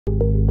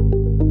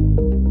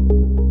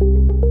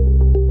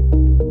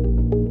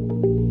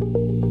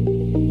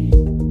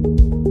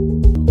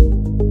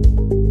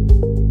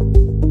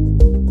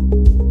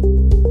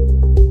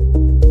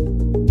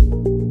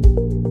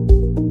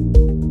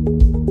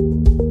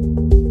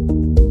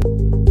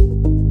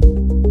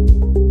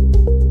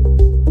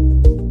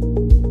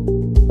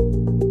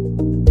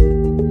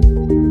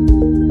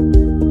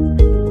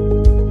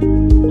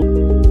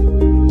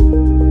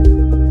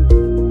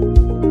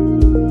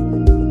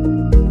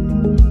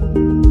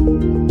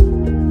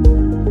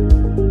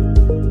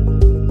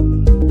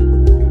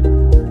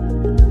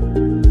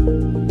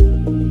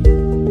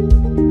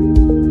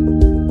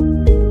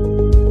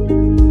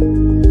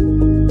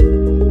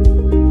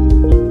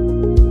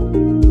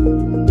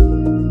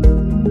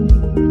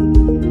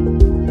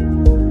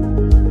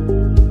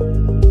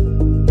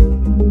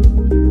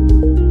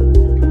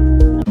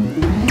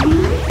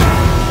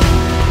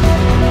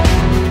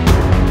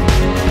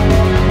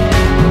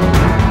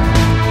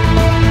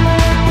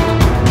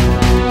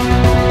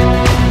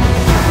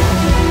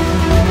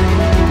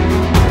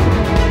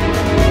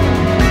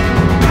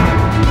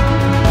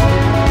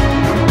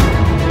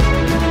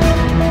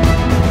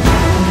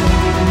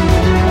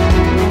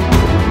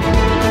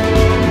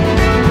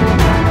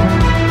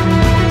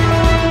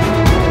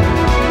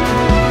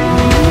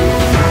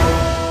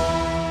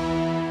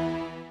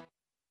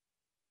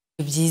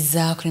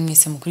byiza kuri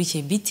mwese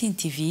mukurikiye BTN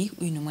TV.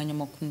 Uyu ni umwanya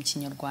makuru mu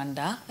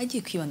Kinyarwanda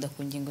agiye kwibanda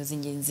ku ngingo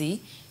z'ingenzi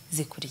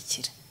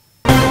zikurikira.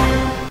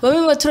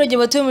 Bamwe mu baturage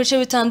batuye mu bice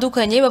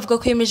bitandukanye bavuga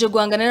ko yemeje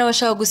guhangana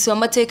n'abashaka gusiba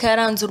amateka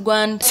yaranze u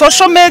Rwanda.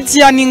 Social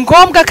media ni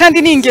ngombwa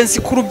kandi ni ingenzi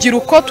ku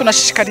rubyiruko,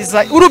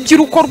 tunashishikariza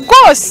urubyiruko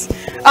rwose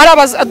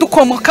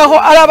arabazadukomokaho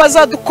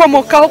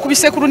arabazadukomokaho ku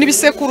bisekuru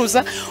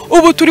n'ibisekuruza.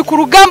 Ubu turi ku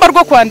rugamba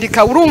rwo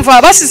kwandika,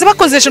 urumva basize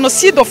bakoze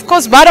genocide, of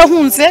course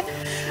barahunze,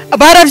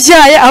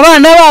 baravyaye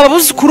abana babo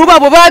buzukuru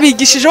babo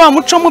babigishije wa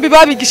muco mubi,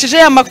 babigishije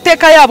ya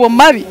mateka yabo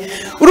mabi.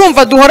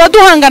 Urumva duhora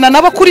duhangana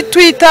nabo kuri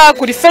Twitter,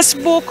 kuri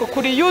Facebook,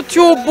 kuri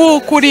YouTube,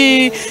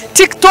 kuri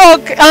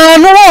TikTok,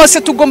 ahantu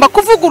hose tugomba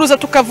kuvuguruza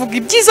tukavuga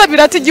ibyiza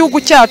birata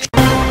igihugu cyacu.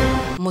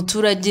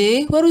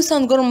 Umuturage wari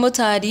usanzwe ari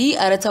umumotari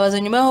aratabaza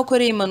nyuma y'aho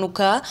akoreye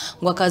impanuka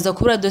ngo akaza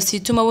kubura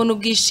dosiye ituma abona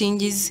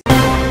ubwishingizi.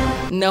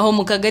 Naho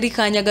mu kagari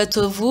ka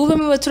Nyagatovu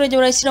bamwe abaturage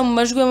barashyira mu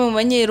majwi mu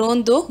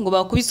banyerondo ngo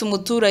bakubise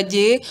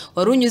umuturage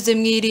wari unyuze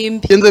mu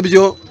irimbi. Yenze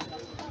byo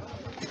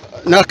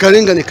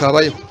nakarengane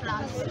kabayeho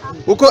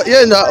uko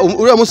yenda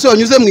uriya musore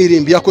wanyuze mu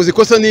irimbi yakoze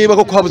ikosa niba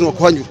ko kuhabuzwa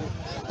kuhanyura,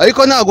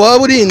 ariko ntago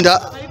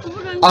waburinda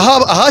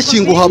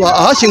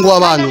ahashyinguha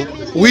abantu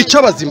wica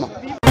abazima.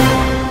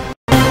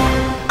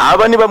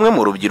 Aba ni bamwe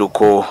mu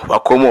rubyiruko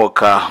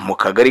bakomoka mu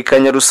kagari ka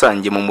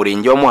Nyarusange mu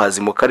murenge wa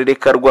Muhazi mu karere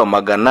ka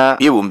Rwamagana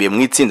bibumbiye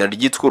mu itsinda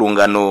ryitwa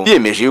Urungano,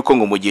 biyemeje yuko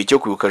ngo mu gihe cyo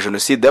kwibuka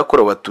jenoside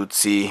yakorewe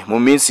abatutsi mu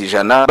minsi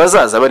 100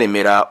 bazaza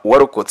baremera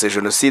uwarokotse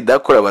jenoside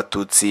yakorewe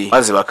abatutsi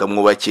maze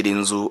bakamwubakira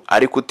inzu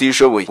ariko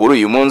utishoboye. Kuri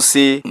uyu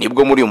munsi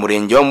nibwo muri uyu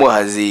murenge wa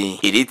Muhazi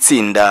iri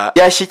tsinda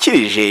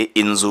yashyikirije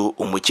inzu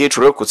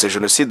umukecuru warokotse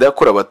jenoside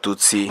yakorewe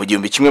abatutsi mu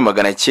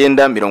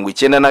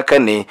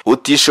 1994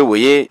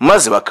 utishoboye,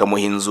 maze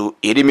bakamuha inzu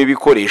irimo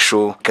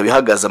ibikoresho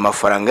kabihagaza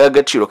amafaranga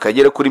y'agaciro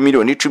kagera kuri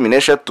miliyoni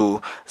 13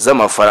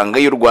 z'amafaranga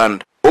y'u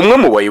Rwanda. Umwe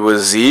mu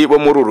bayobozi bo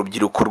muri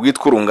urubyiruko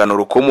rwitwa Urungano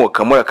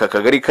rukomoka muri aka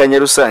kagari ka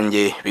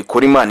Nyarusange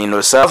bikora Imana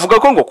Inosa avuga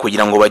ko ngo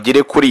kugira ngo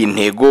bagere kuri iyi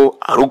ntego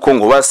ari uko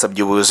ngo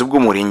basabye ubuyobozi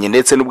bw'umurenge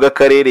ndetse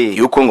n'ubw'akarere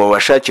yuko ngo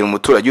bashakira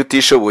umuturage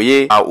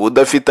utishoboye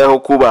udafite aho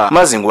kuba,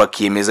 maze ngo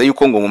bakiyemeza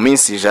yuko ngo mu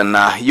minsi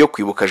 100 yo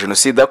kwibuka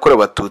jenoside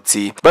yakorewe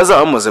abatutsi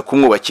bazaba bamaze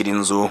kumwubakira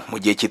inzu mu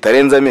gihe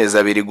kitarenze amezi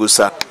 2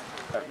 gusa.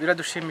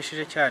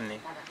 Biradushimishije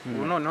cyane.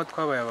 Ubu noneho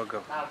twabaye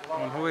abagabo,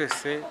 umuntu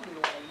wese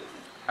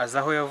azi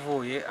aho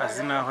yavuye,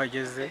 azi n'aho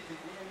ageze.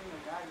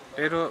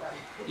 Rero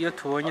iyo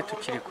tubonye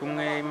tukiri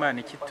kumwe, Imana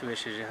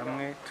ikitubesheje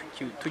hamwe,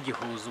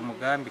 tugihuza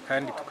umugambi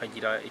kandi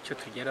tukagira icyo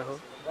tugeraho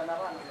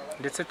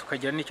ndetse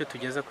tukagira n'icyo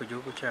tugeza ku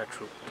gihugu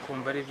cyacu,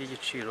 kumva ari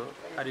iby'igiciro,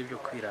 ari ibyo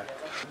kwirata.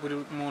 Buri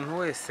muntu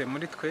wese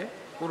muri twe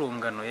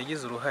Urungano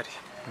yagize uruhare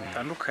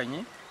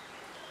rutandukanye.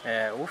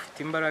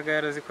 Ufite imbaraga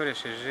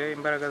yarazikoresheje,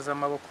 imbaraga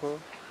z'amaboko,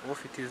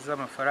 ufite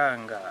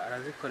iz'amafaranga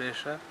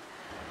arazikoresha,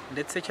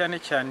 ndetse cyane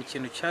cyane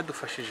ikintu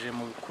cyadufashije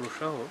mu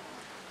kurushaho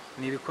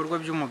ni ibikorwa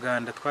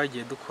by'umuganda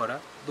twagiye dukora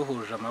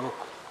duhuje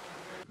amaboko.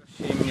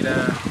 Shimira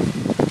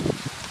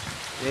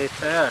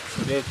leta yacu,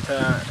 leta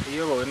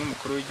iyobowe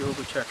n'umukuru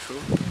w'igihugu cyacu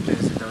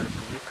Perezida wa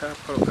Repubulika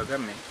Paul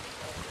Kagame,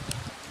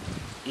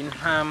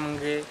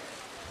 intambwe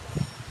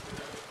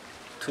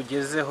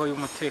tugezeho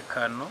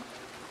y'umutekano.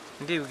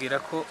 Ndibwira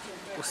ko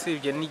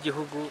usibye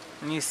n'igihugu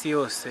n'isi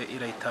yose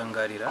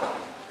irayitangarira,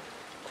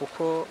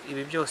 kuko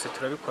ibi byose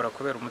turabikora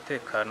kubera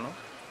umutekano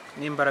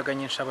n'imbaraga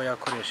nyinshi aba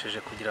yakoresheje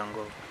kugira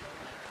ngo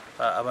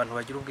abantu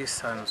bagire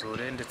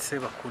ubwisanzure ndetse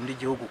bakunda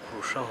igihugu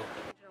kurushaho.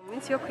 Mu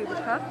minsi yo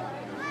kwibuka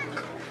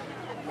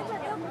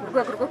mu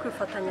rwego rwo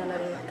kwifatanya na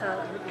leta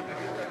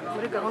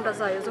muri gahunda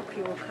zayo zo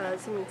kwibuka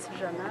z'iminsi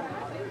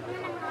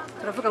 100,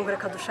 turavuga ngo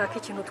reka dushake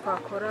ikintu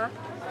twakora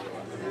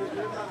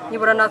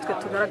nibura natwe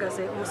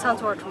tugaragaze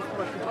umusanzu wacu mu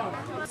kubaka igihugu.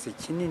 Si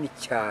kinini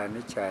cyane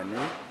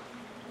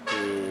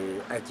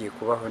agiye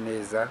kubaho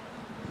neza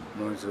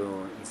mu nzu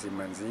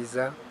nzima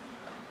nziza,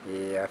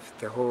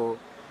 afiteho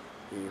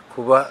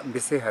kuba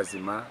mbese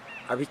hazima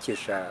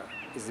abikesha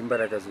izi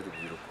mbaraga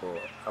z'urubyiruko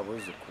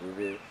abuzukuru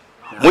be.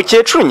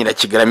 Mukecuru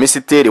Nyirakigara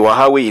Misiteri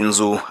wahawe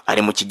inzu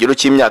ari mu kigero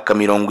cy'imyaka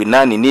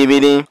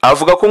 82,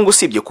 avuga ko ngo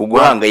usibye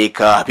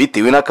kuguhangayika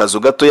bitewe n'akazu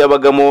gato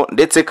yabagamo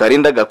ndetse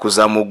karindaga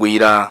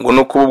kuzamugwira ngo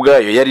no kuba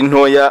ubwayo yari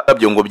ntoya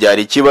abyo ngo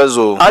byari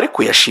ikibazo,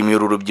 ariko yashimiye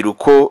uru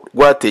rubyiruko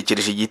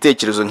rwatekereje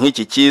igitekerezo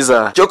nk'iki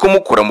cyiza cyo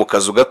kumukura mu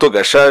kazu gato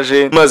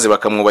gashaje maze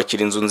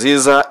bakamwubakira inzu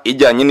nziza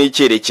ijyanye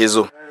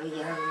n'icyerekezo.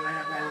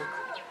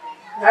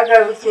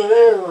 Bagarutse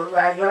rero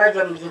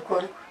bajya mu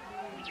gikorwa,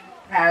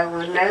 ntabwo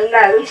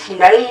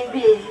nari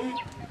mbizi,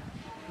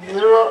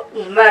 niyo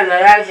Imana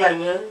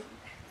yazanye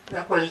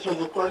bakora icyo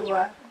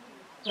gikorwa.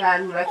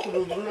 Banyubakira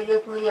inzu imeze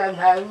kuriya,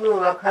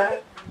 ntayubaka,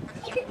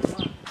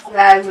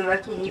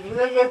 banyubakira inzu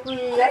imeze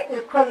kuriya,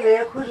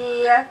 ikomeye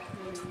kuriya,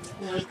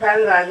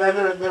 ibitangaza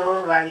noneho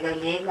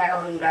banzaniye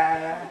n'aho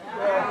ndara.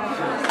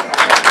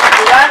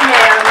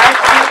 Banteye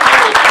amashyi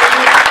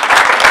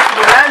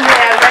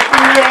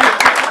menshi.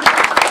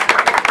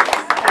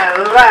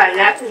 Abo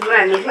bana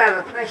Imana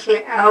izabafashe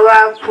aho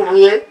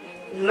bakuye,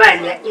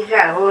 Imana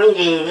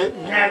izahongere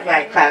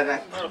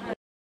ntazacagata.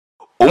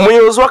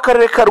 umuyobozi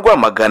w'akarere ka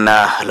Rwamagana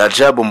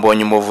Rajabu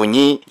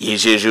Mbonyumuvunyi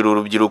yijeje uru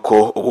rubyiruko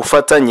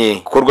ubufatanye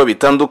ibikorwa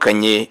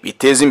bitandukanye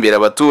biteza imbere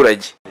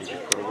abaturage.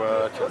 Igikorwa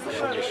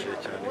cyashimishije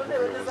cyane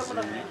ubuyobozi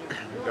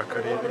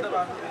bw'akarere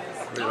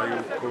kubera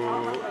yuko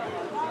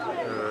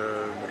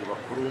muri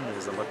bakuru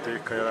muzi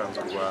amateka yaranze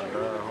u Rwanda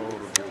aho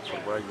urubyiruko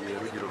rwagiye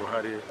rugira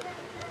uruhare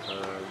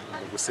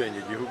mu gusenya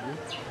igihugu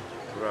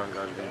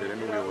rurangajwe imbere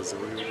n'ubuyobozi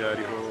bubi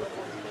bwariho,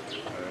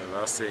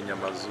 basenye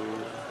amazu,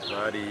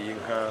 bariye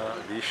inka,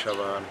 bishe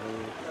abantu,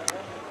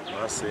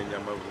 basenye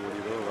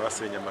amavuriro,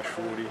 basenye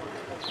amashuri,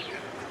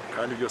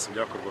 kandi byose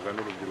byakorwaga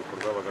n'urubyiruko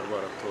rwabaga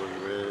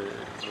rwaratojwe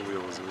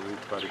n'ubuyobozi bubi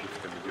twari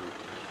dufite mu gihugu.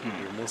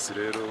 Uyu munsi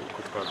rero uko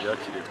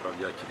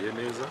twabyakiriye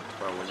neza,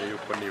 twabonye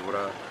yuko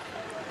nibura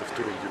dufite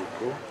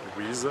urubyiruko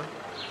rwiza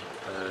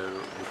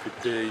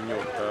rufite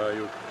inyota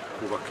yo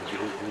kubaka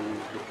igihugu,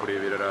 yo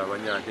kureberera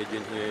abanyantege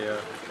nkeya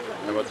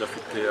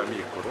n'abadafite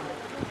amikoro.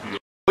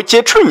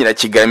 Mukecuru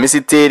Nyirakigali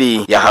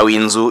Misiteri yahawe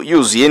inzu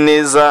yuzuye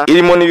neza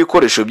irimo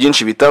n'ibikoresho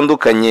byinshi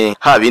bitandukanye,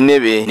 haba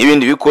intebe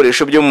n'ibindi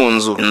bikoresho byo mu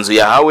nzu. Inzu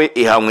yahawe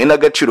ihamwe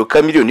n'agaciro ka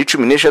miliyoni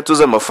 13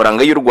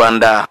 z'amafaranga y'u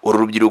Rwanda. Uru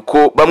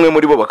rubyiruko bamwe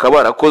muri bo bakaba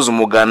barakoze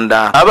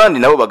umuganda, abandi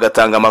nabo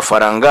bagatanga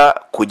amafaranga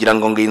kugira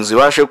ngo inzu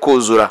ibashe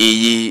kuzura.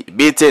 Iyi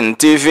BTN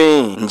TV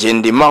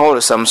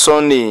Ngendimahoro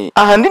Samsoni,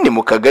 aha ndi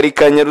mu kagari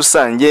ka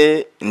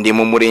Nyarusange, ndi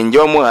mu murenge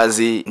wa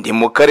Muhazi, ndi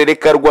mu karere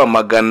ka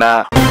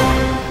Rwamagana.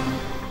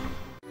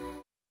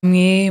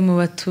 Mwe mu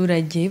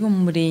baturage bo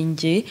mu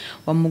murenge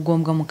wa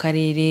Mugombwa mu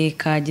karere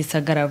ka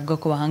Gisagara avuga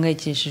ko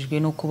bahangayikishijwe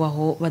no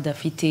kubaho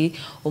badafite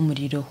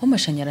umuriro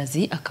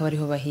w'amashanyarazi, akaba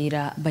ariho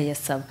bahera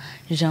bayasaba.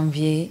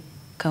 Janvier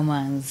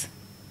Kamanzi: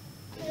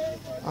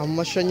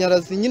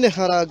 amashanyarazi nyine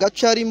hari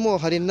agace arimo,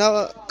 hari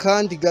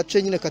n'akandi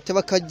gace nyine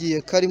kateba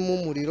kagiye karimo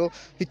umuriro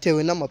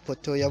bitewe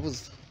n'amapoto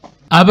yabuze.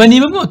 Aba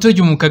ni bamwe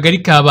baturage mu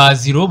kagari ka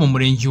Baziro mu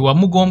murenge wa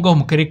Mugombwa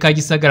mu karere ka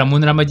Gisagara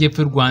mu ntara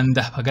y'Amajyepfo y'u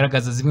Rwanda,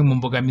 bagaragaza zimwe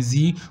mu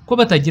mbogamizi ko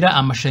batagira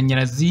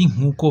amashanyarazi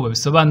nk'uko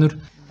babisobanura.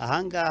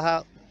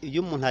 Ahangaha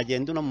iyo umuntu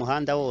agenda uno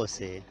muhanda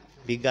wose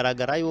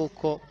bigaragara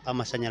yuko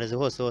amashanyarazi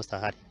hose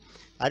ahari,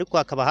 ariko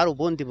hakaba hari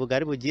ubundi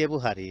bugari bugiye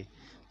buhari,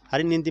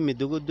 hari n'indi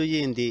midugudu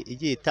yindi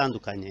igiye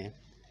itandukanye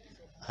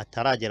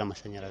hataragera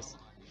amashanyarazi,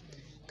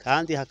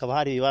 kandi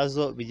hakaba hari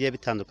ibibazo bigiye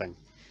bitandukanye.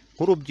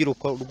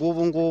 Nk'urubyiruko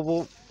rw'ubu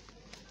ngubu,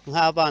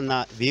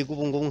 nk'abana biga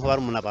ubu ngubu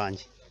nk'abarumuna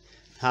banjye,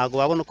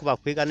 ntago babona uko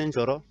bakwiga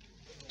nijoro,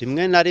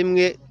 rimwe na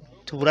rimwe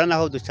tubura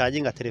naho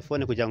ducaginga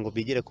telefone kugira ngo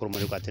bigire ku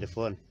rumuri rwa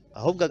telefone,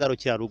 ahubwo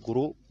agarukira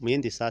ruguru mu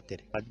yindi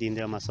satere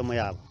badindira amasomo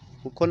yabo,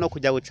 kuko no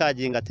kujya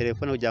gucaginga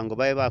telefone kugira ngo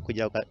babe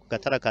bakujya ku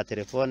gatara ka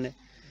telefone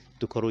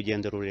dukora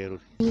urugendo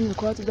rurerure. Nyine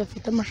kuba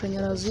tudafite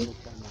amashanyarazi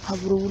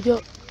tukabura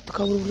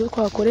uburyo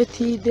twakora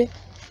etide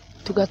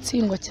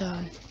tugatsindwa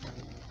cyane.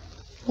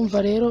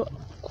 Umva rero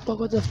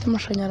kuba tudafite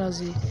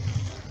amashanyarazi,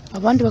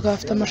 abandi bakaba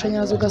bafite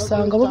amashanyarazi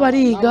ugasanga bo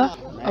bariga,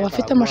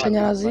 abafite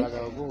amashanyarazi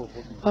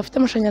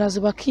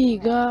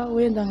bakiga,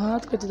 wenda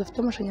nkatwe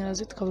tudafite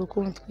amashanyarazi tukabura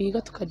ukuntu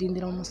twiga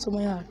tukadindira mu masomo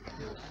yacu.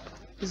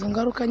 Izo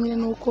ngaruka nyine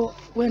nuko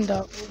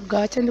wenda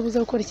bwacye ndibuze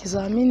gukora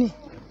ikizamini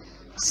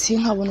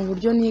sinkabona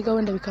uburyo niga,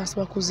 wenda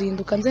bikansaba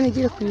kuzinduka nze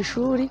nigire ku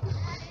ishuri,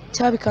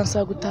 cyangwa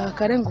bikansaba gutaha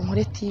kare ngo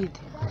nkore etide,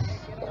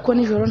 kuko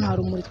nijoro nta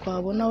rumuri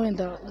twabona,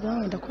 wenda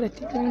kora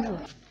etide nijoro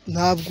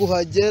ntabwo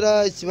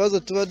uhagera. Ikibazo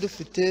tuba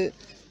dufite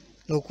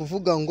ni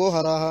ukuvuga ngo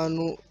hari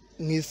ahantu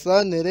mu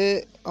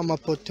isantere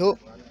amapoto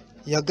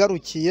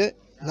yagarukiye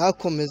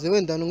ntakomeze,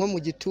 wenda nko mu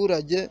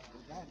giturage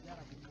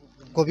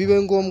ngo bibe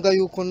ngombwa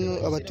yuko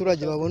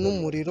abaturage babona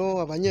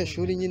umuriro.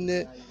 Abanyeshuri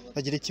nyine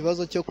bagira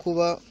ikibazo cyo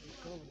kuba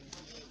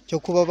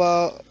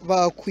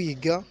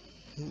bakwiga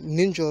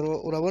nijoro,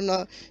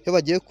 urabona iyo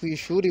bagiye ku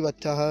ishuri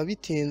bataha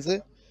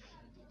bitinze,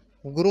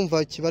 ubwo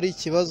urumva kiba ari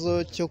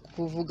ikibazo cyo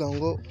kuvuga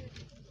ngo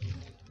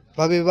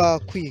babe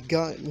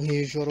bakwiga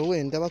mw'ijoro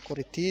wenda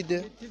bakora etide,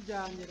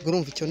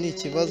 urumva icyo ni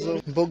ikibazo.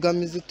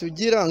 Imbogamizi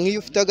tugira nk'iyo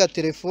ufite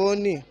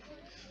agatelefoni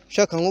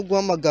ushaka nko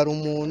guhamagara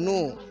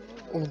umuntu,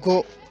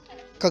 ubwo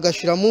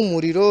kagashiramo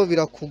umuriro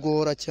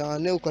birakugora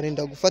cyane,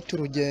 ukarinda gufata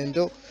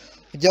urugendo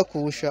ujya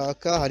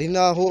kuwushaka, hari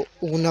naho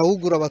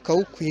unawugura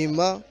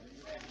bakawukwima,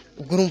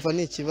 ubwo urumva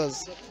ni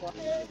ikibazo.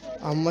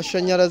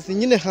 Amashanyarazi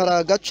nyine hari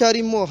agace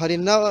arimo, hari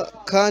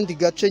n'akandi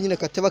gace nyine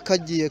kateba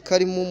kagiye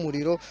karimo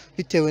umuriro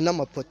bitewe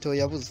n'amapoto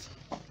yabuze.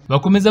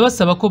 Bakomeza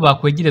basaba ko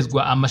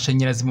bakwegerezwa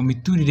amashanyarazi mu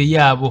miturire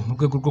yabo mu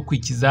rwego rwo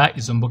kwikiza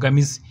izo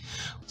mbogamizi.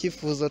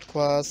 Icyifuzo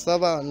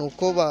twasaba ni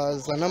uko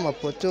bazana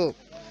amapoto,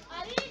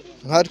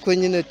 nkatwe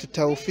nyine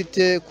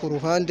tutawufite ku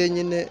ruhande,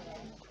 nyine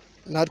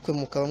natwe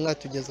mukaba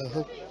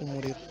mwatugezaho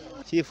umuriro.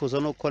 Icyifuzo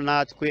ni uko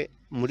natwe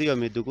muri iyo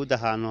midugudu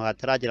ahantu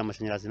hataragera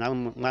amashanyarazi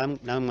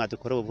namwe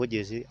mwadukora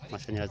ubuvugizi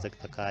amashanyarazi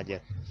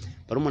akahagera,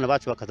 barumuna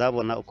bacu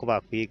bakazabona uko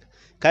bakwiga.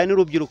 Kandi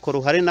n'urubyiruko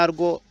ruhari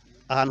narwo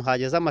ahantu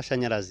hageze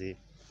amashanyarazi,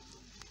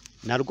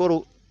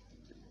 narwo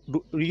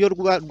iyo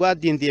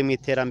rwadindiye mu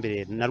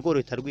iterambere narwo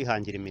ruhita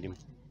rwihangira imirimo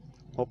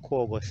nko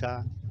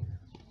kogosha,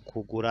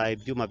 kugura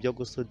ibyuma byo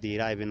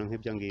gusudira ibintu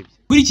nk'ibyo ngibyo.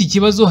 Kuri iki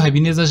kibazo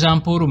Habineza Jean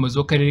Paul umuyobozi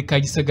w'akarere ka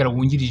Gisagara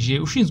wungirije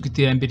ushinzwe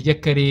iterambere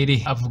ry'akarere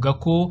avuga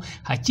ko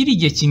hakiri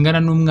igihe kingana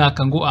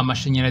n'umwaka ngo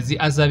amashanyarazi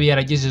azabe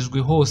yaragejejwe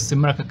hose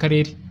muri aka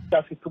karere.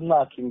 Afite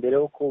umwaka imbere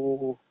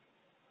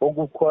wo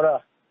gukora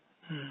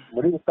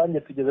muri rusange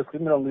tugeze kuri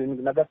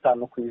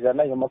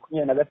 75%, iyo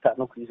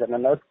 25%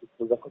 nayo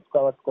twifuza ko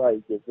twaba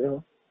twayigezeho.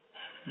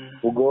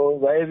 Ubwo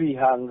baye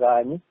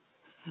bihanganye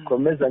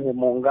komezanye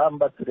mu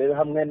ngamba turebe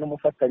hamwe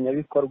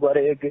n'umufatanyabikorwa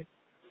rege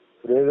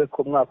turebe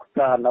ko mwaka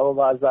utaha nabo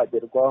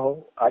bazagerwaho,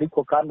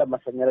 ariko kandi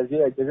amashanyarazi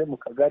yageze mu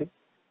kagari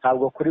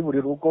ntabwo kuri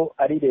buri rugo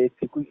ari leta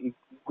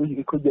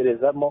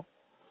ikugerezamo,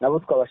 nabo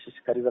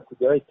twabashishikariza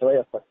kujya bahita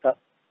bayafata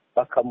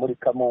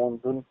bakamurika mu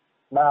nzu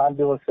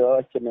n'ahandi hose baba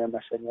bakeneye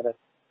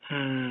amashanyarazi.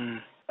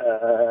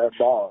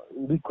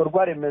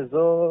 Ibikorwa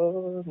remezo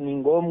ni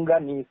ngombwa,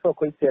 ni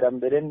isoko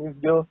y'iterambere,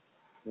 n'ibyo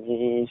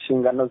ni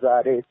inshingano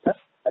za leta,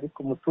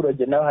 ariko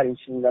umuturage nawe hari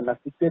inshingano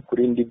afite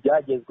kurinda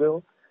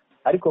ibyagezweho,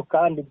 ariko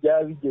kandi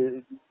byaba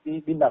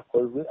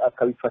binakozwe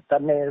akabifata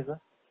neza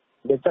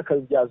ndetse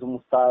akabibyaza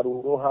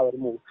umusaruro haba ari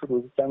mu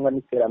bucuruzi cyangwa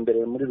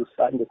n'iterambere muri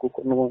rusange,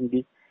 kuko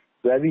n'ubundi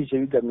biba bije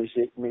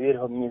bigamije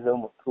imibereho myiza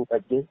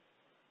y'umuturage.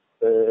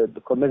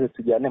 Dukomeze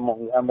tujyane mu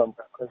ngamba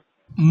murakoze.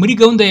 Muri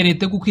gahunda ya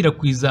leta yo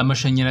gukwirakwiza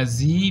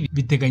amashanyarazi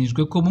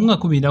biteganyijwe ko mu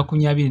mwaka wa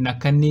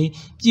 2024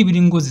 byibura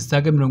ingo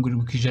zisaga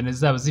 70%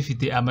 zaba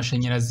zifite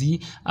amashanyarazi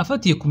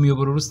afatiye ku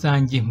miyoboro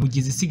rusange, mu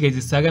gihe zisigaye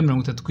zisaga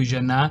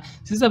 30%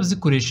 zizaba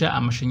zikoresha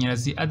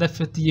amashanyarazi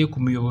adafatiye ku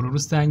miyoboro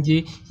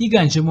rusange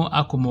yiganjemo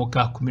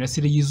akomoka ku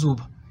mirasire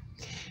y'izuba.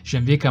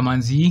 Janvier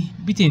Kamanzi,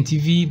 BTN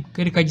TV,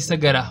 Karere ka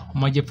Gisagara,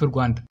 mu Majyepfo y'u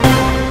Rwanda.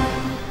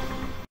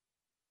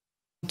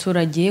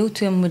 Umuturage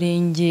utuye mu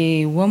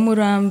murenge wa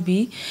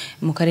Murambi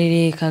mu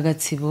karere ka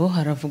Gatsibo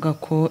haravuga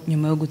ko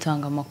nyuma yo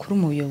gutanga amakuru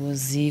mu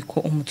buyobozi ko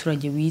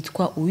umuturage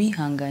witwa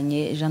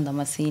Uwihanganye Jean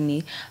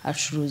Damascene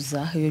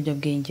acuruza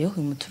ibiyobyabwenge,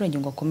 uyu muturage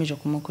ngo akomeje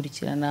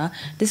kumukurikirana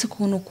ndetse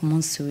ko no ku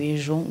munsi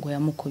w'ejo ngo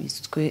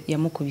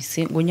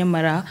yamukubise ngo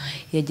nyamara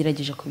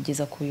yagerageje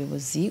kubigeza ku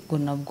buyobozi ngo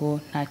nabwo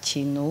nta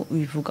kintu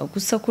bivuga.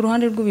 Gusa ku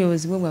ruhande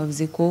rw'ubuyobozi bwo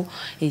bavuze ko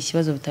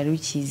ikibazo bitari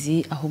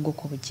bikizi ahubwo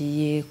ko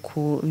bugiye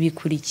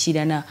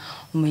kubikurikirana.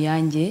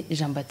 Umuyange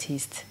Jean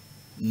Baptiste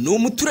ni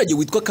umuturage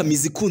witwa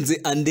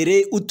Kamizikunze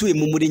Andere utuye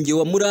mu murenge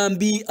wa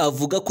Murambi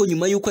avuga ko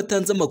nyuma y'uko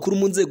atanze amakuru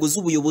mu nzego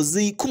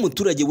z'ubuyobozi ko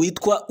umuturage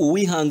witwa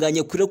Uwihanganye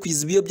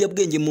akwirakwiza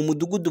ibiyobyabwenge mu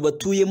mudugudu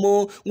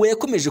batuyemo ngo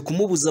yakomeje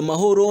kumubuza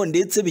amahoro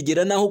ndetse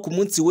bigera naho ku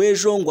munsi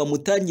w'ejo ngo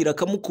amutangira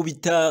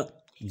akamukubita.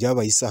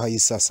 Byabaye isaha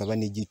y'isa 7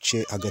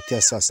 n'igice, hagati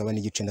ya saa 7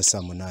 n'igice na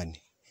saa 8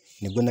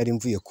 nibwo nari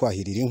mvuye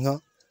kwahirira inka,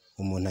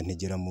 umuntu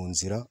antegera mu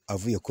nzira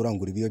avuye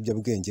kurangura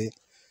ibiyobyabwenge,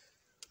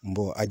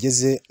 mbo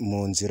ageze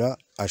mu nzira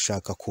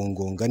ashaka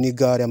kungonga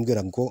n'igare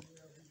ambwira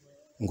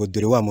ngo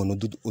dore wa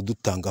muntu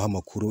udutangaho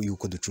amakuru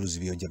yuko ducuruza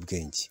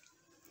ibiyobyabwenge.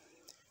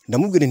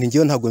 Ndamubwira nti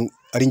ngiye ntabwo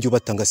ari njye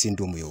ubatanga,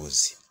 sindi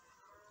umuyobozi,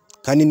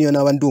 kandi niyo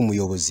naba ndi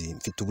umuyobozi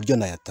mfite uburyo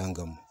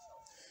nayatangamo.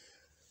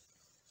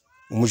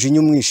 Umujinya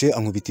umwishe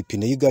ankubita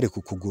ipine y'igare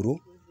ku kuguru,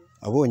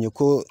 abonye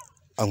ko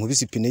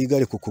ankubise ipine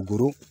y'igare ku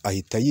kuguru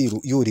ahita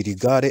yurira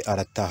igare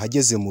arataha.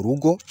 Ageze mu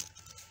rugo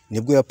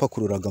nibwo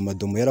yapakururaga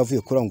amadomo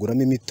yaravuye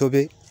kuranguramo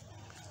imitobe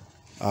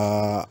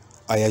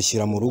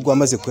ayashyira mu rugo.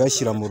 Amaze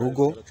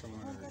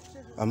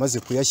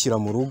kuyashyira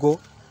mu rugo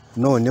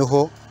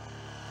noneho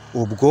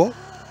ubwo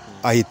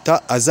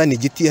ahita azana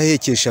igiti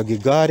yahekeshaga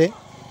igare.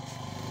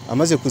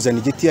 Amaze kuzana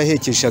igiti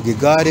yahekeshaga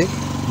igare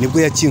nibwo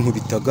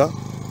yakinkubitaga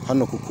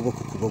hano ku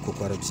kuboko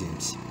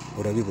kwarabyimbye,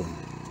 urabibona,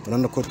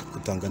 urabona ko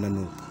kutangana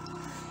n'uko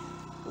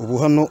ubu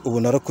hano ubu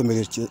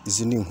narakomereje.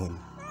 Izi ni inkoni,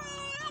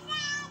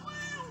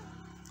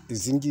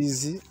 izi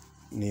ngizi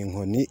ni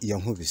inkoni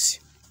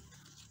yankubise,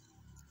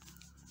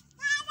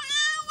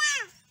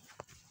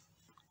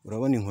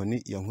 urabona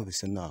inkoni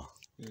yankubise naho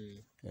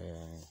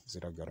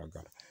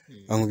ziragaragara.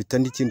 Ankubita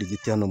n'ikindi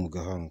giti hano mu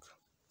gahanga.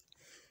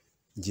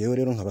 Ngewe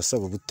rero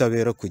nkabasaba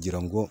ubutabera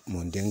kugira ngo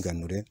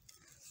mundenganure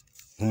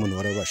nk'umuntu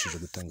warabashije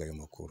gutanga ayo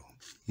makuru.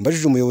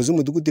 Mbajije umuyobozi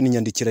w'umudugudu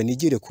ninyandikira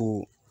nigire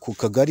ku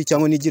kagari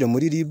cyangwa nigire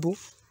muri ribu,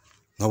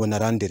 nkabona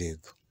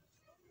randerega.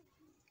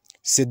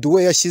 Sedo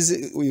we yashyize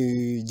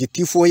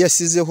gitifu we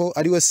yasizeho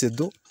ari we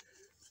Sedo,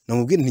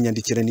 namubwira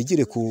ntinyandikira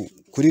nigire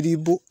kuri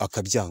ribu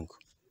akabyanga.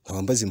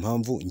 Nkabambaza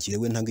impamvu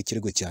ngiyewe ntanga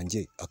ikirego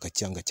cyanjye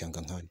akacyanga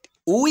nkandi.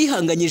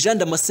 Uwihanganye Jean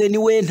Damascene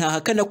we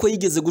ntahakana ko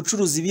yigeze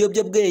gucuruza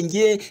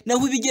ibiyobyabwenge,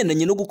 naho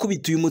ibigendanye no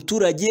gukubita uyu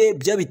muturage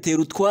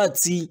byabitera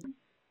utwatsi.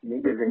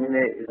 Nigeze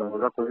nyine izo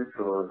ngo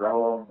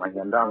kuzicuruzaho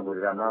nkajya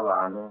ndangurira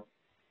n'abantu,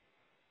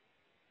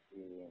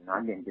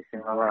 nanjye ndetse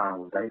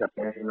nk'abaranguza, ariko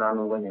akenshi nta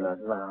nubwo nyina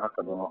zibana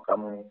nk'akadomo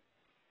kamwe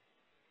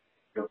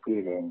byo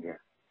kwirengera.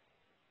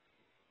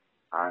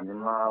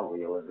 Hanyuma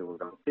ubuyobozi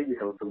buza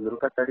kutwigisha butubwira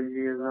ko atari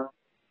byiza,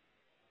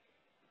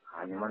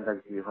 hanyuma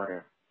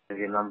ndabyihorera.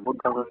 Icyo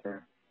namvugaho se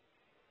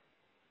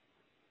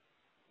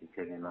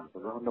icyo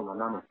namvugaho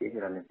ndabona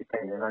amashyikirane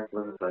mfitanye nta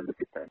kibazo tuba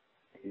dufitanye.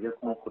 Ibyo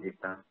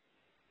kumukubita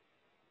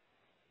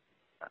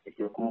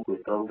igiye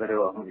kumukubita ahubwo ari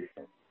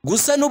wankubise.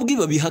 Gusa nubwo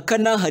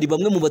babihakana hari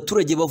bamwe mu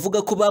baturage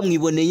bavuga ko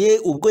bamwiboneye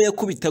ubwo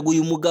yakubitaga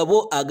uyu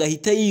mugabo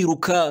agahita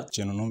yiruka.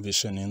 Ikintu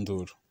numvishe ni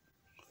induru,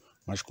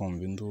 maje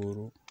kumva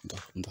induru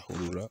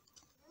ndahurura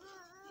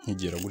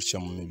nkigera gutya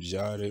mu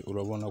mibyare,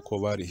 urabona ko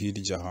bari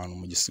hirya ahantu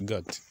mu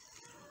gisigati.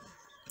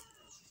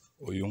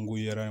 Uyu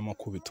nguyu yari arimo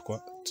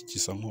kubitwa,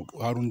 tukisa nko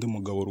hari undi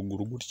mugabo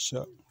ruguru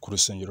gutya ku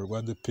rusengero rwa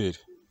ADEPR,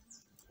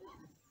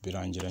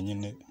 birangira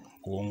nyine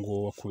uwo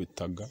nguwo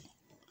wakubitaga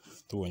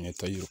tubonye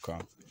ahita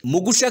yirukanka. Mu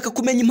gushaka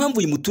kumenya impamvu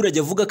uyu muturage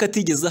avuga ko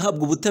atigeze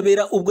ahabwa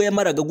ubutabera ubwo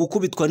yamaraga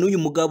gukubitwa n'uyu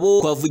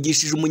mugabo,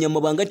 twavugishije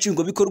umunyamabanga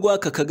nshingwabikorwa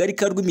aka kagari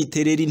ka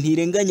Rwimitereri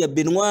Ntirenganya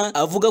Benoit,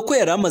 avuga ko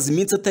yari amaze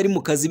iminsi atari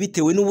mu kazi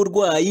bitewe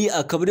n'uburwayi,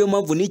 akaba ariyo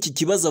mpamvu n'iki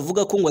kibazo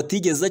avuga ko ngo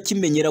atigeze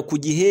akimenyera ku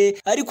gihe,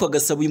 ariko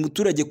agasaba uyu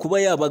muturage kuba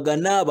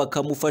yabagana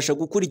bakamufasha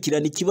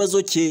gukurikirana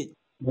ikibazo cye.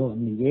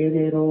 Niye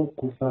rero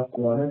kuva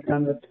ku wa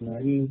gatandatu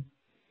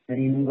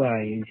nari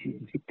ndwaye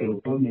mfite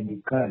ropo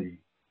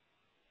medikale,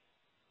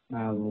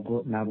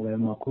 ntabwo ayo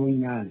makuru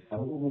nyazi,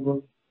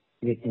 ahubwo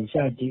leta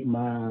nshaki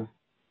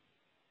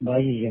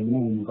mbajije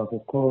mwumva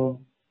kuko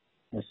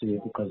nasubiye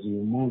ku kazi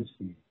uyu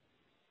munsi,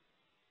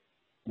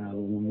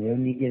 ntabwo numero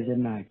nigeze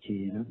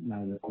nakira,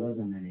 naza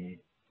kubaza na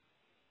leta.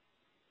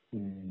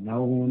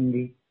 Naho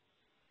ubundi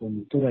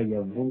umuturage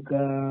avuga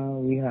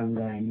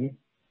wihanganye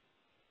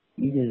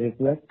yigeze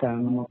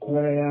kuyatanga amakuru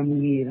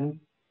arayambwira,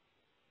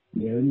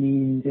 rero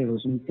n'inzego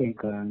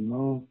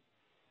z'umutekano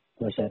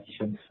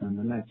bashakisha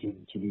gusanga nta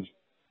kintu kiriyo,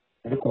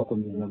 ariko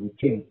bakomeza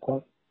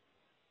gukekwa,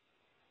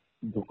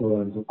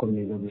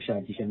 dukomeza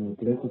gushakisha ngo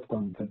turebe ko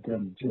twamufatira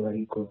mu cyuho,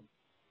 ariko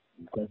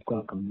twari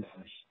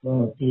twakamufasha.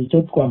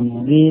 Icyo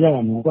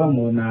twamubwira ni uko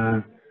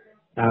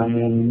nta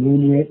muntu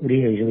n'umwe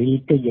uri hejuru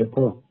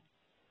y'itegeko.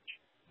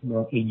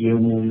 Igihe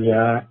umuntu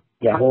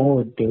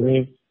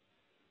yahohotewe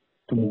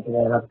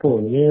tumukorera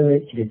raporo, yewe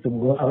keretse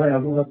ubwo aba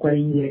yavuga ko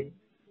ari njye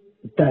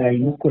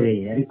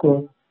utarayimukoreye,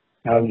 ariko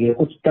nababwiye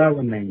ko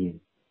tutabonanye.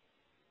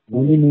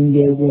 Ubundi ni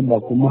njye ugomba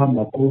kumuha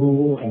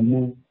amakuru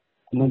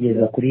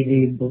kumugeza kuri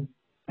RIB,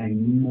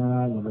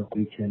 hanyuma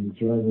bagakurikirana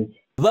ikibazo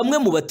cye. Bamwe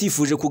mu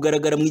batifuje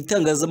kugaragara mu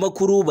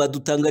itangazamakuru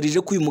badutangarije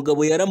ko uyu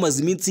mugabo yari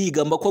amaze iminsi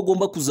yigamba ko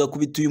agomba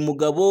kuzakubita uyu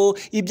mugabo,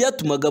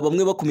 ibyatumaga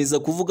bamwe bakomeza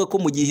kuvuga ko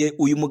mu gihe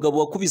uyu mugabo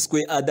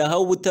wakubiswe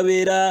adahawe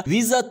ubutabera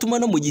bizatuma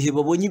no mu gihe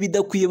babonye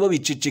ibidakwiye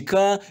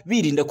babiceceka,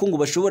 birinda ko ngo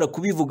bashobora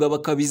kubivuga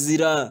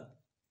bakabizira.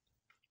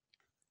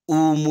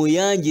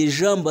 Umuyange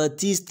Jean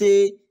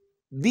Baptiste,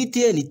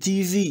 BTN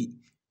TV,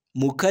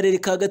 mu karere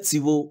ka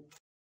Gatsibo.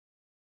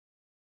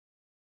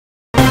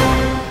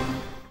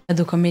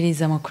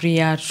 Dukomereza amakuru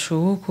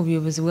yacu ku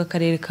buyobozi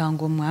bw'akarere ka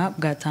Ngoma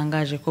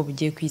bwatangaje ko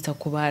bugiye kwita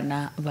ku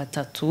bana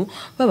batatu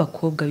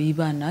b'abakobwa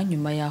bibana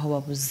nyuma yaho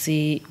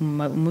babuze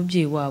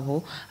umubyeyi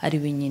wabo ari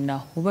we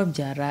nyina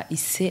ubabyara,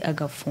 ise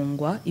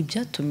agafungwa,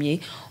 ibyatumye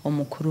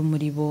umukuru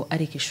muri bo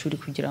areka ishuri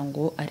kugira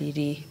ngo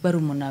arere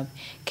barumuna be.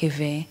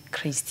 Kevin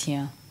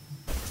Christian: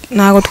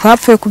 ntabwo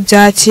twapfuye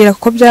kubyakira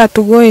kuko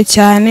byatugoye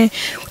cyane,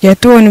 kujya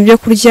tubona ibyo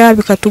kurya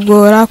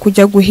bikatugora,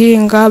 kujya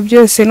guhinga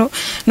byose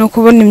no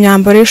kubona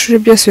imyambaro y'ishuri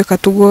byose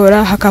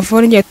bikatugora,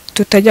 hakavaho n'igihe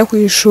tutajya ku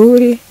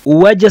ishuri.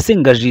 Uwajya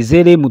Senga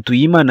Gisele,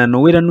 Mutuyimana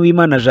Noella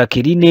n'Uwimana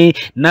Jacqueline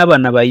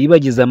n'abana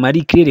bayibagiza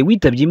Marie Claire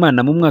witabye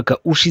Imana mu mwaka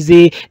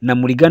ushize, na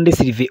Murigande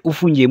Sylvain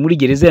ufungiye muri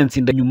gereza ya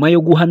Nsinda nyuma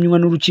yo guhamywa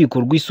n'urukiko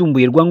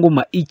rwisumbuye rwa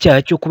Ngoma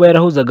icyaha cyo kuba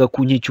yarahozaga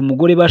ku nkeke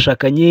umugore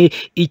bashakanye,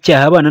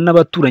 icyaha abana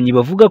n'abaturanyi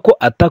bavuga ko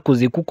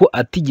atakoze kuko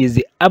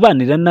atigeze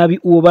abanira nabi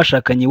uwo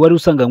bashakanye wari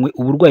usanganywe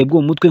uburwayi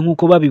bwo mu mutwe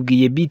nk'uko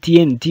babibwiye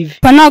BTN TV.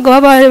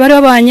 Ntabwo bari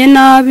babanye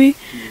nabi,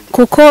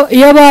 kuko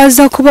iyo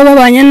baza kuba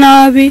babanye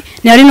nabi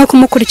ntiyari no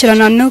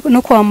kumukurikirana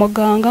no kwa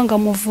muganga ngo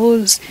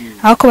amuvuze,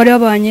 ariko bari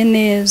babanye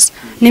neza,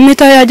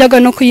 n'imiti yajyaga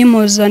no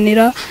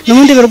kuyimuzanira,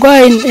 n'ubundi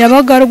burwayi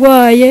yabaga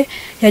arwaye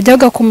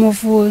yajyaga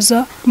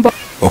kumuvuza.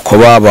 Uko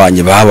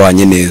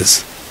babanye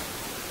neza,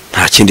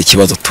 nta kindi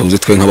kibazo tuzi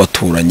twe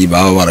nk'abaturanyi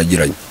baba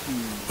baragiranye,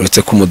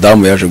 uretse ko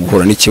umudamu yaje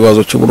guhura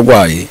n'ikibazo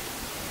cy'uburwayi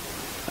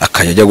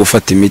akajya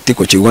gufata imiti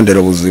ku kigo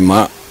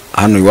nderabuzima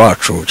hano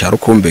iwacu cya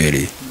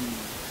Rukumberi,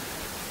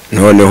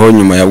 noneho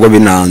nyuma yabwo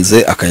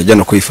binanze akajya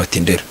no kwifata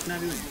Indera.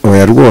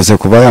 Oya rwose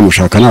kuba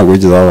yamushaka ntabwo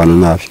yigeze babana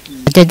nabi.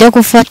 Ajya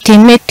gufata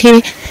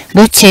imiti,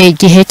 buke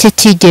igihe cye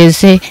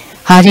kigeze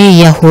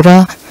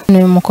hariyahura.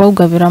 Uyu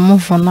mukobwa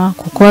biramuvuna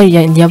kuko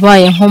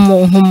yabaye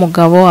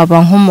nk'umugabo, aba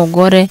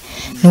nk'umugore,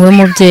 niwe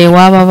mubyeyi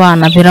w'aba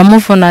bana,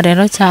 biramuvuna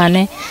rero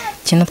cyane.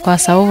 Ikintu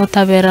twasaba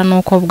ubutabera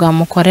nuko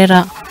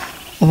bwamukorera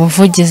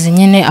ubuvugizi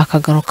nyine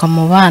akagaruka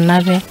mu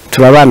bana be.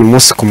 Turabana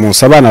umunsi ku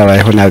munsi, abana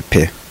babayeho nabi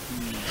pe.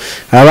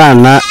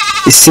 Abana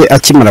ise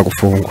akimara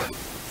gufungwa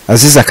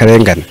azize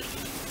akarengane,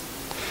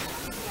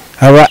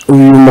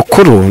 uyu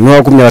mukuru niwe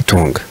wagumye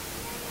abatunga.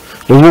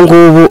 Ubu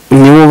ngubu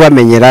niwe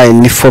bamenyera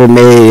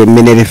iniforume,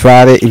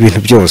 minerivare, ibintu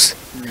byose.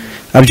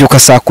 Abyuka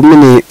saa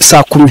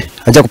kumi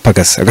ajya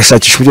gupagasa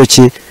agashakisha uburyo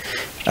ki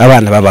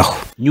abana babaho.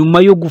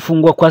 nyuma yo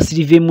gufungwa kwa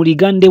Sylvain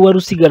Murigande wari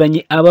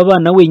usigaranye aba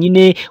bana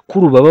wenyine.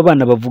 Kuri ubu aba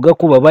bana bavuga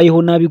ko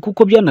babayeho nabi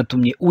kuko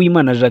byanatumye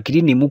Uwimana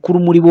Jacqueline mukuru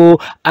muri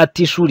bo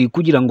ati ishuri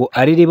kugira ngo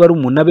arere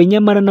barumuna be,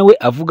 nyamara nawe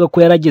avuga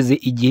ko yarageze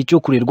igihe cyo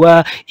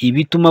kurerwa,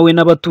 ibituma we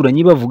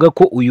n'abaturanyi bavuga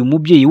ko uyu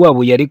mubyeyi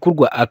wabo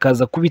yarekurwa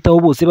akaza kubitaho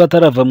bose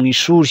batarava mu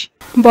ishuri.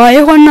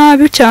 Mbayeho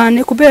nabi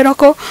cyane kubera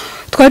ko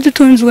twari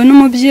dutunzwe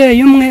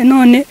n'umubyeyi umwe,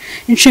 none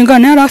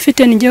inshingano yari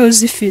afite ni njyewe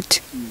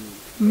uzifite.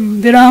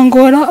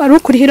 Birangora ari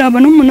ukurihira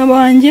abanumuna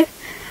banjye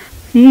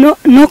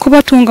no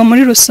kubatunga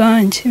muri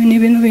rusange. Ibi ni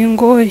ibintu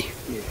bingoye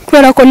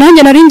kubera ko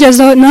nanjye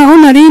naringeze naho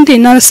narindi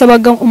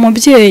narasabaga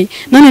umubyeyi,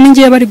 none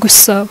ningiye bari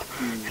gusaba.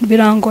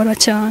 Birangora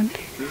cyane.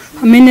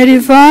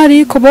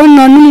 Minervari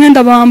kubona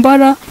n'umwenda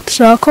bambara,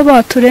 dushaka ko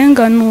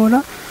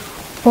baturenganura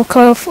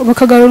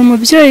bakagarura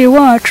umubyeyi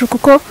wacu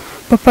kuko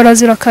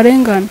paparazira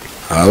karengana.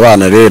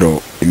 Abana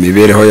rero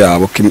imibereho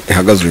yabo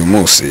ihagaze uyu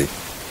munsi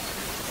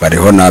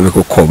bariho nabi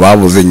kuko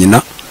babuze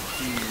nyina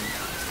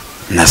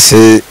na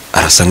se,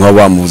 arasa nkaho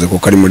bamubuze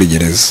kuko ari muri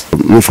gereza.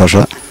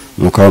 Mufasha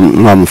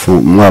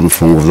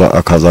mwamufunguza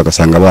akaza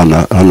agasanga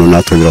abana hano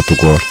natwe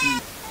biratugora.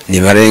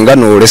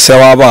 Nibarenganure se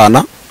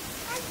w'abana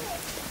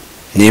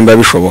nimba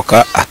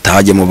bishoboka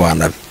atajye mu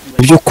bana be.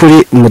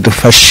 By'ukuri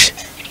mudufashe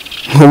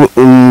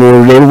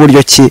murebe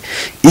uburyo ki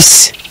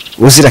isi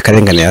uzira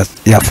akarengane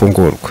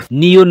yafungurwa.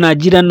 Niyo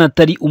nagira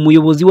Natali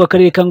umuyobozi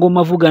w'akarere ka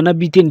Ngoma avugana na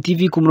BTN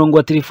TV ku murongo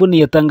wa telefone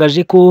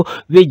yatangaje ko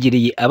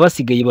begereye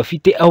abasigaye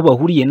bafite aho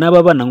bahuriye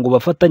n'aba bana ngo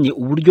bafatanye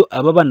uburyo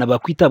aba bana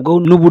bakwitabwaho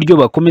n'uburyo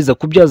bakomeza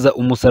kubyaza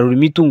umusaruro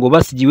imitungo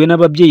basigiwe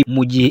n'ababyeyi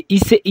mu gihe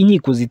ise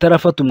inkiko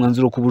zitarafata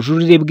umwanzuro ku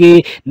bujurire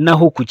bwe.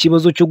 Naho ku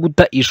kibazo cyo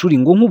guta ishuri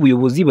ngo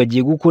nk'ubuyobozi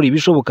bagiye gukora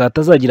ibishoboka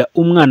hatazagira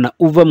umwana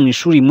uva mu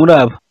ishuri muri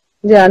aba.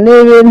 Ni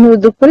ibintu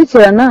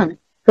dukurikirana,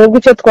 twebwe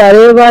icyo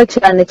twareba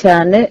cyane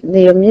cyane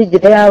ni iyo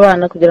myigire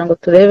y'abana kugira ngo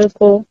turebe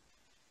ko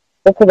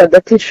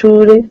badata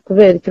ishuri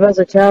kubera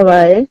ikibazo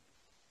cyabaye,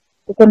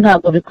 kuko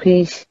ntabwo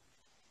bikwiye,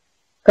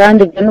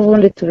 kandi ibyo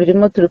n'ubundi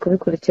tubirimo turi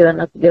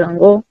kubikurikirana kugira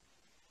ngo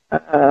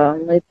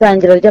mu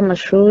itangira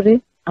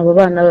ry'amashuri abo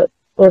bana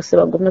bose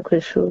bagume ku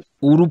ishuri.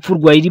 Urupfu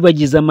rwa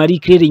Iribagiza Marie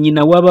Claire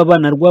nyina w'aba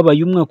bana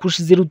rwabaye umwaka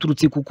ushize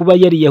ruturutse ku kuba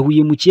yari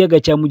yahuye mu kiyaga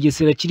cya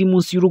Mugesera kiri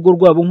munsi y'urugo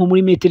rwabo nko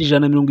muri metero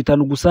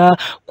 150 gusa,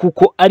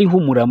 kuko ariho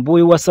umurambo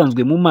we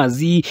wasanzwe mu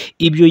mazi.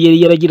 Ibyo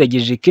yari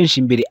yaragerageje kenshi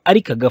imbere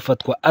ariko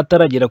agafatwa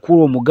ataragera kuri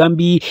uwo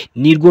mugambi,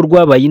 nirwo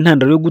rwabaye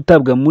intandaro yo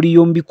gutabwa muri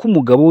yombi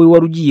k'umugabo we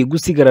wari ugiye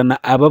gusigarana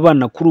aba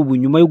bana kuri ubu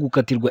nyuma yo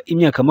gukatirwa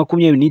imyaka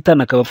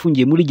 25 akaba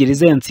afungiye muri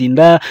gereza ya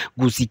Ntsinda.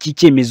 Gusa iki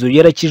cyemezo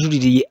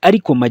yarakijuririye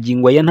ariko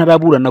magingo aya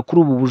ntaraburana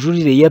kuri ubu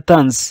bujurire yatanze.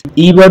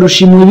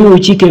 Ibarushimwe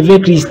y'urukiko Ve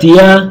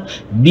Christian,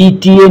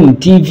 BTN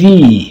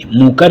TV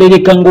mu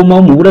karere ka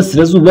Ngoma mu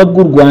burasirazuba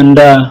bw'u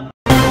Rwanda.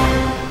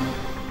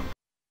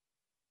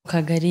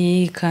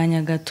 Kagari ka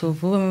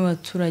Nyagatovu bamwe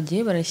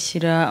abaturage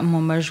barashyira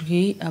mu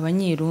majwi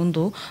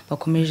abanyerondo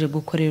bakomeje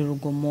gukorera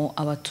urugomo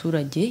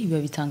abaturage. Biba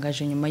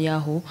bitangaje nyuma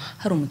yaho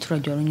hari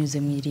umuturage wari unyuze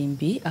mu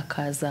irimbi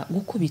akaza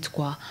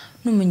gukubitwa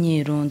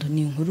n'umunyerondo.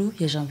 Ni inkuru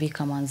ya Janvier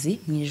Kamanzi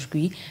mu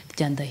ijwi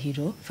rya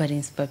Ndahiro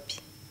Valence Papi.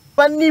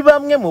 Ni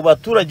bamwe mu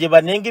baturage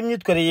banenga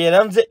imyitwarire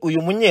yaranze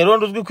uyu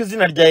munyerondo uzwi ku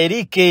izina rya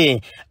Eric,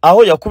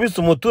 aho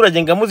yakubise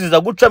umuturage ngamuziza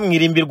guca mu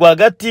irimbi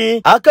rwagati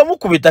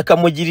akamukubita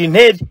akamugira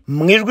interi.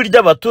 Mu ijwi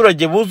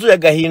ry'abaturage buzuye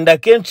agahinda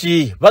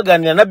kenshi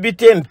baganira na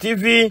BTN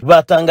TV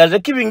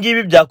batangaje ko ibi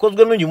ngibi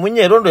byakozwe n'uyu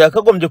munyerondo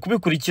yakagombye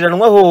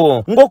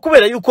kubikurikiranwaho ngo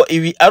kubera yuko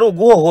ibi ari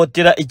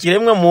uguhohotera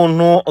ikiremwa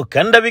muntu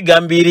kandi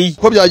abigambiriye.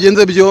 Ko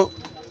byagenze byo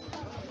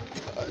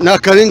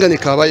nakarengane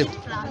kabayeho,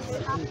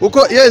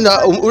 uko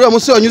yenda uriya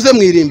musore wanyuze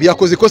mu irimbi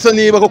yakoze ikosa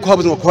niba koko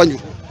habuzwa kuhanyura,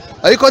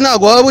 ariko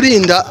ntago waba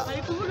urinda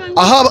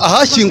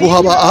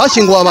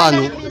ahashyinguwe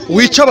abantu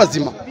wica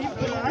abazima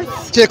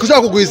cyeka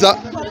ushaka kugwiza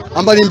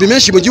amarimbi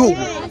menshi mu gihugu.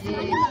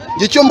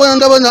 Icyo mbona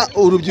ndabona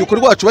urubyiruko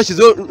rwacu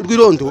bashyizeho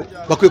rw'irondo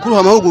bakwiye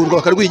kuruha amahugurwa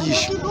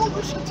bakarwigisha,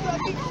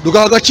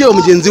 rugaha agaciro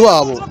mugenzi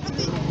wabo.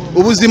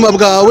 Ubuzima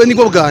bwawe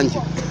nibwo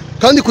bwanjye,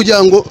 kandi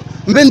kugira ngo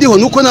mbe ndiho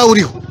nuko nawe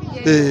uriho.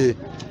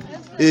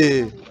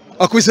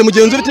 Akubise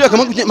mugenzi ufite imyaka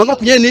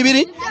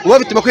 22 uba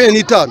afite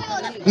 25.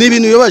 Ni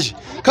ibintu bibabaje,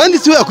 kandi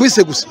si we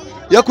yakubise gusa,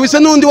 yakubise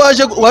n'undi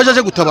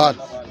waje gutabara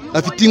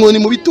afite inkoni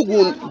mu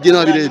bitugu nge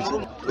nabirebye.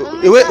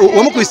 Ewe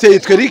wamukubise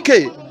yitwa Eric,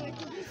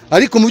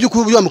 ariko mu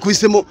by'ukuri uburyo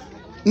yamukubisemo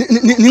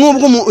ni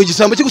nk'ubwo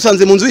igisambo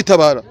kigusanze mu nzu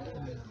yitabara,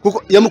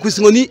 kuko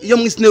yamukubise inkoni yo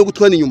mu isi yo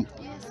gutwana inyuma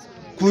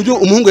ku buryo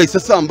umuhungu yahise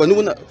asamba.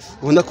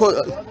 Ubona ko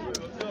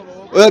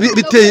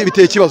biteye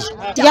ikibazo.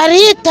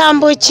 Yari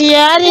yitambukiye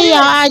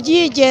hariya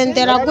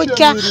agigendera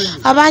gutya,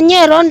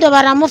 abanyerondo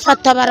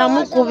baramufata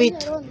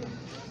baramukubita,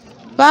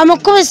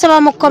 bamukubise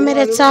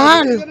bamukomeretsa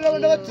hano.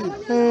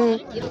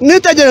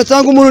 Nitegereza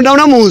nsanga umuntu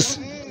ndabona munsi.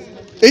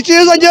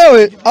 Ikiza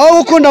jewe aho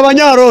gukunda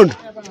abanyarondo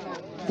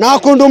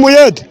nakunda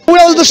umuyede.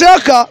 Ubuyobozi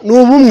dushaka ni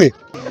ubumwe,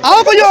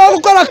 aho kujya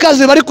gukora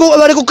akazi bari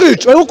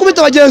kukwica, bari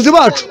gukubita abagenzi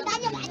bacu.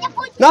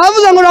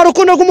 Navuze ngo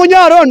narukundo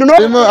k'umunyarondo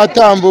no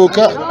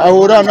atambuka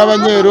ahura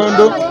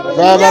n'abanyerondo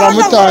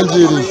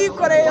baramutangiriye,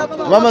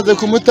 bamaze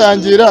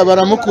kumutangira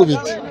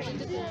baramukubita.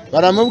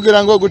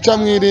 baramubwira ngo guca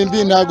mu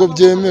irimbi ntabwo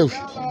byemewe.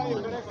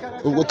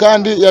 Ubwo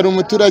kandi yari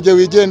umuturage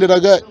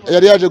wigenderaga,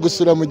 yari yaje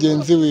gusura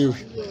mugenzi wiwe.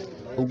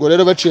 Ubwo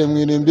rero baciye mu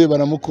irimbi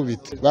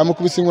baramukubita,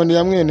 bamukubise inkoni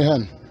ya mwene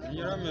hano,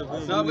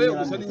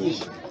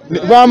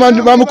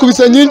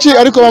 bamukubise nyinshi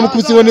ariko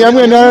bamukubise inkoni ya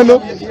mwene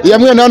hano, iya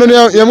mwene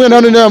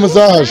hano niyo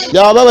yamuzahaje,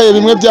 yababaye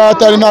bimwe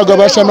byatari ntabwo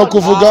abasha no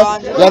kuvuga,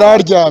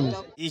 yararyamye.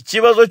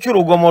 Ikibazo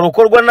cy'urugomo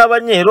rukorwa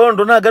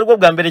n'abanyerondo ntago arwo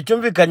bwa mbere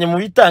cyumvikanye mu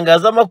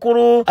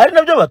bitangazamakuru, ari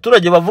nabyo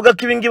abaturage bavuga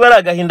ko ibingibi ari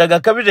agahinda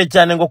gakabije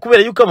cyane ngo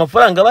kubera yuko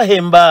amafaranga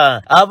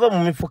bahemba ava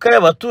mu mifuka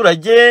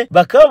y'abaturage,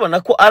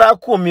 bakabona ko ari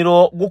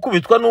akumiro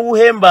gukubitwa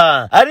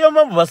n'uwuhemba. Ariyo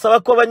mpamvu basaba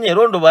ko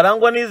abanyerondo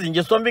barangwa n'izi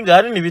ngeso mbi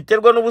ahanini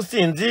biterwa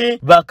n'ubusinzi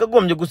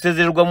bakagombye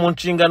gusezererwa mu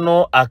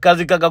nshingano,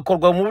 akazi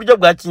kagakorwa mu buryo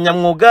bwa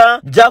kinyamwuga,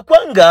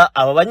 byakwanga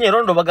aba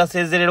banyerondo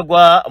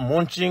bagasezererwa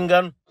mu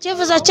nshingano.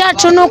 Icyifuzo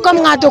cyacu ni uko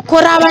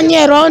mwadukura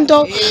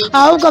abanyerondo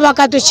ahubwo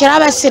bakadushyira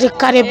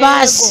abasirikare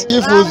basi.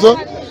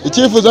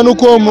 Icyifuzo ni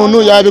uko uwo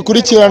muntu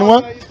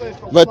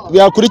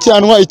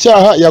yakurikiranwa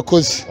icyaha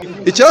yakoze.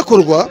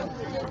 Icyakorwa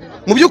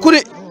mu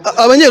by'ukuri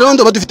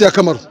abanyerondo badufitiye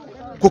akamaro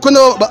kuko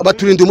nabo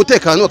baturinda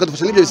umutekano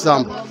bakadufasha n'ibyo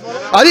bisambo,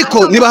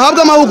 ariko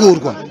nibahabwa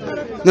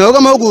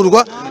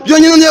amahugurwa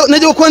byonyine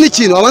najya gukora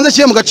n'ikintu abanza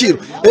ashyire mu gaciro.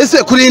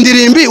 Ese kurinda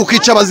irimbi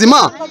ukica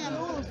abazima,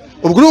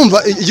 ubwo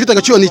urumva igifite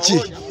agaciro ni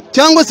ikihe?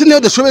 Cyangwa se niyo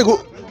udashoboye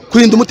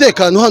kurinda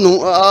umutekano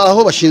hano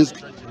aho bashinzwe,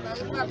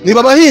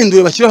 niba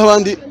bahinduye bashyiraho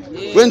abandi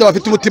wenda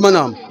bafite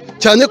umutimanama,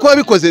 cyane ko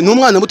babikoze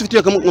n'umwana muto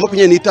ufite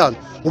 25.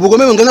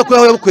 Ubugome bungana ko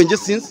yabukwenge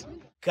sinzi.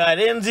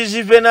 Karenzi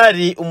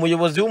Juvenali,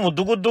 umuyobozi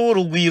w'umudugudu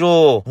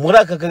w'Urugwiro muri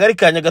aka kagari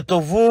ka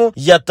Nyagatovu,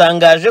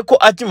 yatangaje ko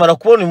akimara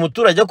kubona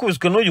umuturage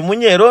akubiswe n'uyu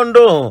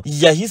munyerondo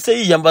yahise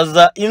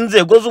yiyambaza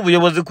inzego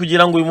z'ubuyobozi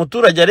kugira ngo uyu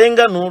muturage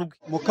arenganurwe.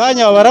 Mu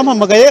kanya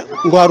barampamagaye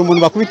ngo hari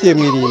umuntu bakubitiye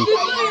mu irimbi,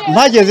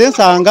 mpageze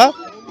nsanga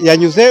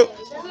yanyuze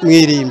mu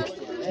irimbi,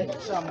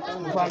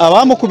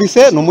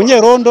 abamukubise ni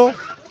umunyerondo,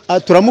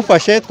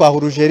 turamufashe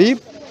twahuruje RIB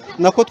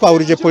nako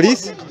twahurije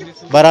polisi,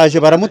 baraje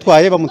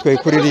baramutwaye bamutwaye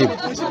kuri RIB.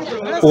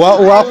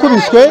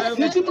 Uwakubiswe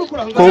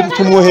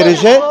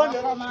tumwohereje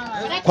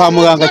kwa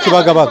muganga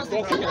Kibagabaga.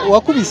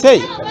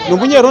 Uwakubise ni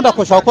umunyerondo,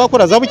 akoshaka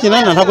kuhakora za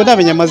Bukinana, ntabwo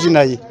ndamenya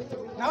amazina ye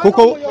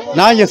kuko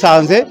nanjye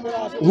nsanze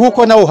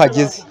nk'uko nawe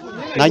uhageze,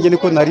 nanjye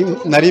niko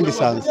nari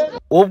mbisanze.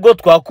 Ubwo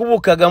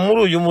twakubukaga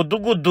muri uyu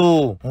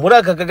mudugudu muri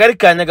aka kagari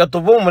ka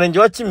Nyagatovu mu murenge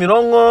wa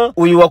Kimironko,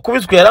 uyu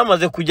wakubiswe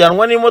yaramaze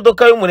kujyanwa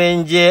n'imodoka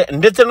y'umurenge,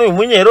 ndetse n'uyu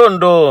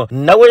munyerondo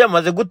nawe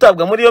yamaze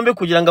gutabwa muri yombi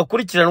kugira ngo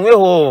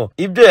akurikiranweho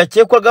ibyo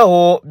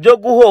yakekwagaho byo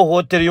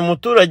guhohotera uyu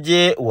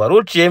muturage wari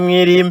uciye mu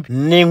irimbi.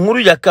 Ni inkuru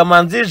ya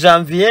Kamanzi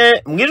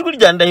Janvier mu ijwi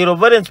rya Ndahiro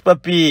Valence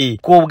Papi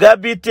ku bwa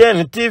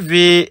BTN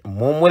TV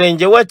mu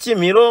murenge wa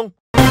Kimironko.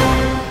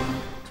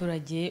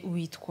 Umuturage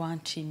witwa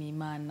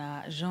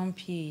Nshimiyimana Jean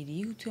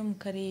Pierre utuye mu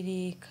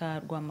karere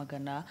ka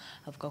Rwamagana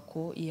avuga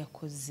ko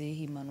yakoze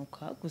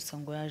impanuka gusa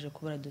ngo yaje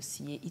kubura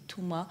dosiye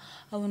ituma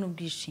abona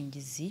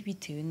ubwishingizi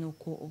bitewe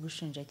n'uko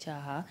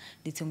ubushinjacyaha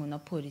ndetse ngo na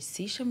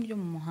polisi ishami ryo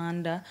mu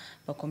muhanda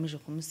bakomeje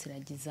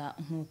kumusiragiza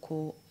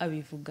nk'uko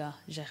abivuga.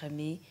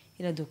 Jeremy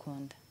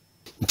Iradukunda.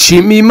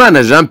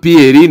 Nshimiyimana Jean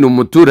Pierre ni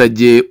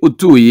umuturage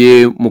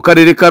utuye mu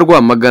karere ka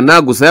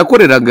Rwamagana, gusa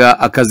yakoreraga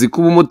akazi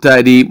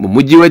k'ubumotari mu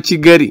mujyi wa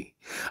Kigali.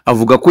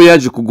 Avuga ko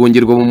yaje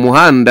kugongerwa mu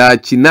muhanda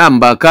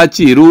Kinamba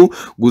Kacyiru,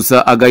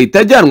 gusa agahita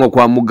ajyanwa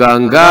kwa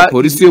muganga,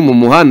 polisi yo mu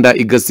muhanda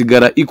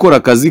igasigara ikora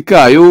akazi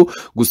kayo.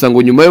 Gusa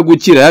ngo nyuma yo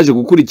gukira yaje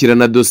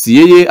gukurikirana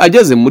dosiye ye,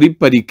 ageze muri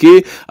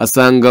parike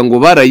asanga ngo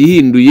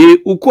barayihinduye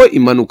uko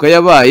impanuka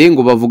yabaye,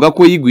 ngo bavuga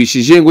ko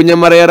yigwishije, ngo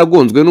nyamara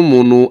yaragonzwe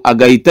n'umuntu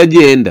agahita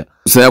agenda.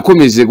 Gusa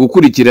yakomeje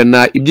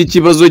gukurikirana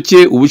iby'ikibazo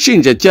cye,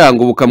 ubushinjacyaha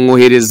ngo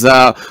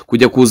bukamwohereza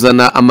kujya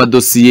kuzana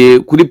amadosiye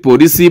kuri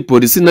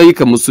polisi nayo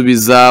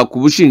ikamusubiza ku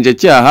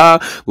bushinjacyaha,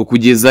 ngo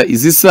kugeza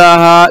izi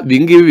saha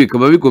bingibi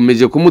bikaba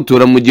bigomeje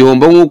kumutura mu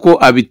gihombo nk'uko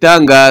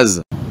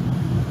abitangaza.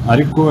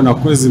 Ariko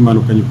nakoze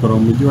impanuka nyikora mu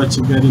mujyi wa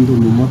Kigali, ndi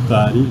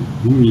umumotari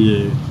ntuye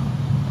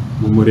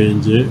mu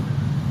murenge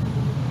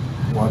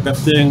wa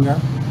Gatenga,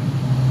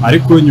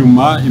 ariko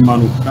nyuma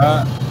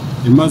impanuka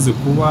imaze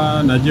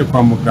kuba nagiye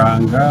kwa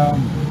muganga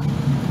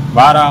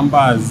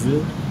barambaze,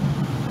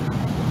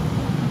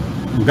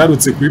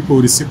 ngarutse kuri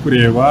polisi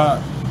kureba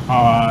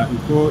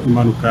uko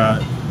impanuka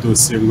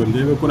dosiye ngo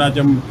ndebe ko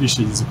najya mu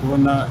bwishingizi,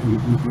 kubona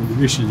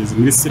ubwishingizi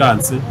muri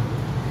siranse,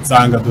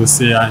 nsanga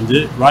dosiye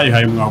yanjye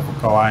bayihaye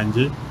umwavoka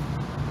wanjye,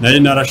 nayo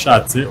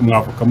narashatse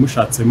umwavoka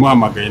mushatse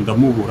muhamagaye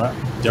ndamubura,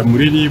 njya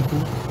muri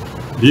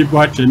RIB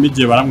haciyemo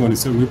igihe barambwira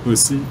ngo muri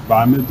polisi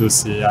bame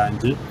dosiye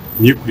yanjye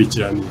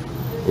nyikurikirane.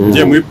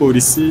 Ngiye muri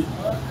polisi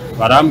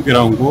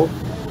barambwira ngo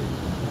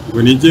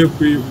ninjye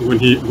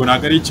ngo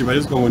ntabwo ari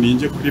ikibarizwa, ngo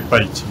ninjye kuri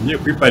parike. Ngiye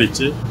kuri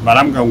parike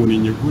barambwira ngo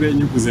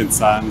nyiguze,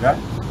 nsanga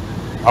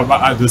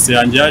dosiye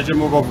yanjye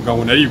yajemo bavuga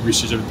ngo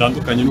narigwishije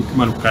bitandukanye n'uko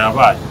impanuka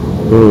yabaye.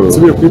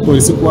 Nsubiye kuri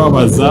polisi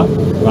kubabaza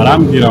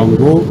barambwira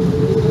ngo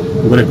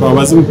reka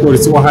babaze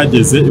umupolisi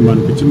wahageze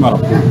impanuka ikimara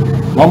kuba.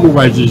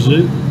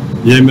 Bamubajije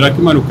yemera ko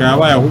impanuka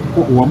yabaye,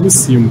 ahubwo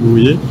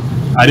uwamusimbuye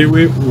ari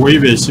we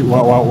wibeshye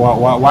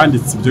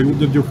wanditse ibyo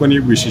ngibyo by'uko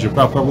nigwishije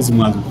kubera ko yabuze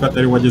umwanzuro kuko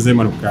atari wagezeho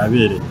impanuka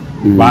yabereye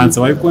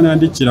bansaba yuko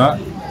nandikira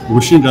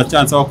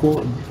ubushinjacyaha nsaba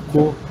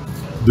ko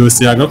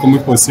dosiye yagaruka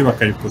muri polisi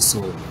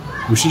bakayikosora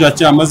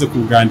ubushinjacyaha amaze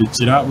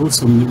kubwandikira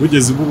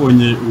bugeze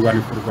bubonye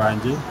urwandiko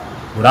rwanjye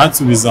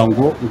buransubiza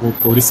ngo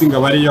polisi ngo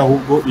abari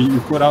ahubwo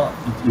ikora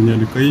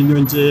inyandiko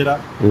y'inyongera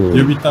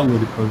iyo bita ngo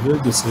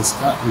repove de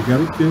sesca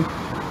igaruke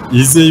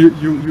ize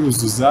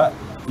yuzuza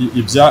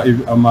ibyari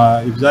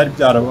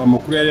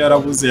amakuru yari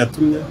yarabuze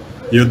yatumye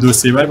iyo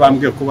dosiye bari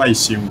bambwiye ko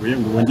bayishyinguye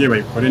ngo bongere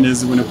bayikore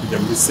neza ibone kujya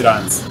muri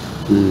siranse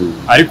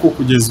ariko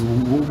kugeza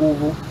ubu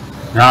ngubu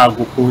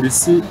ntabwo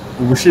polisi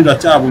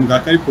ubushinjacyaha bumbwa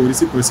ko ari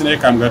polisi nayo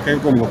ikambwira ko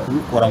igomba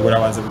kubikora ngo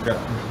irabanza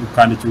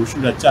bukandikira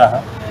ubushinjacyaha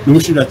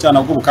n'ubushinjacyaha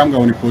nabwo bukambwira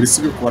ngo ni polisi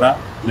ibikora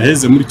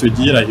naheze muri icyo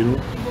gihirahiro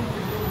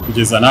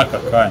kugeza n'aka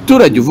kanya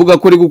umuturage uvuga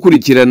ko ari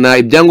gukurikirana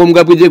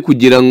ibyangombwa bye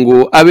kugira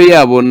ngo abe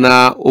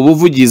yabona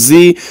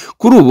ubuvugizi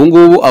kuri ubu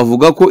ngubu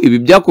avuga ko ibi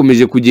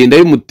byakomeje kugenda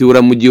bimutura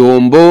mu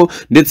gihombo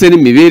ndetse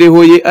n'imibereho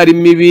ye ari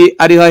mibi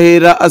ariho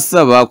ahera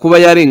asaba kuba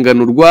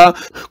yarenganurwa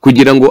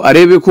kugira ngo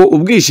arebe ko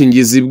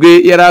ubwishingizi bwe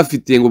yari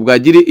afite ngo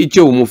bwagire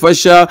icyo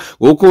bumufasha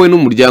kuko we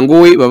n'umuryango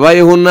we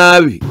babayeho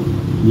nabi.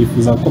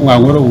 nifuza ko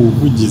mwankora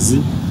ubuvugizi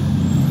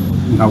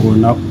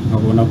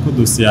nkabona ko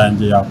dosiye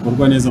yanjye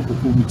yakorwa neza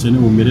kuko ubukene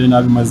bumereye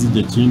nabi maze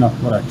igihe kinini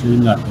akora aciye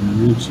imyaka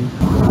myinshi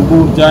kuko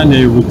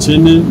byanteye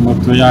ubukene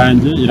moto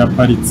yanjye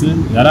iraparitse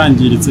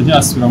yarangiritse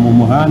ntiyasubira mu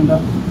muhanda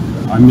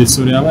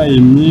imisoro yabaye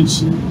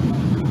myinshi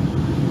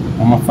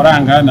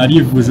amafaranga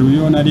narivuje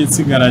uyo nari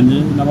nsigaranye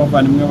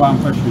n'abavandimwe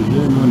bamfashije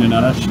none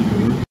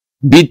narashiriwe.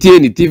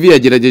 BTN TV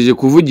yagerageje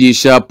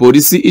kuvugisha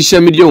polisi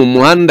ishami ryo mu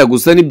muhanda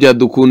gusa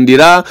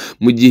ntibyadukundira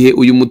mu gihe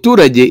uyu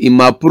muturage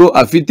impapuro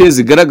afite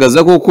zigaragaza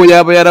ko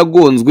yaba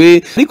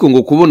yaragonzwe ariko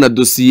ngo kubona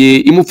dosiye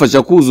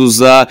imufasha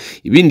kuzuza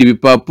ibindi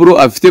bipapuro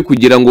afite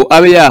kugira ngo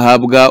abe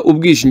yahabwa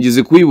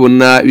ubwishingizi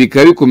kuyibona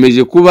bikaba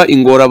bikomeje kuba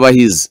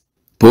ingorabahizi.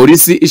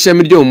 Polisi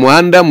ishami ryo mu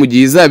muhanda mu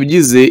gihe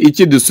izabigize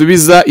iki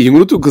dusubiza iyi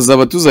nkuru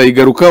tukazaba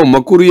tuzayigaruka mu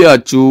makuru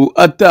yacu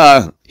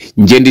ataha.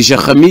 Ngendisha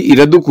Khami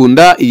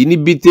Iradukunda, iyi ni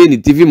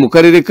BTN TV mu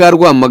karere ka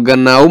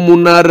Rwamagana ho mu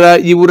ntara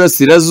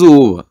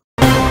y'Iburasirazuba.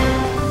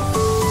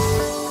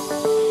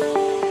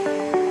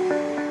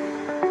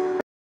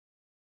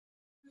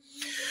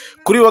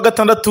 Kuri wa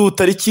gatandatu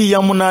tariki ya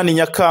 8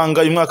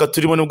 Nyakanga uyu mwaka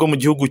turimo nibwo mu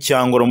gihugu cya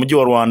Angola mu mujyi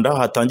wa Rwanda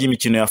hatangiye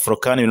imikino ya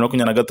Afrocan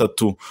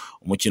 2023.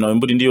 Umukino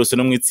w'imburi ndi yose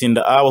no mu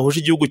itsinda A wahuje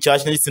igihugu cya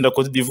Kenya gitsinda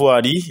Cote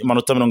d'Ivoire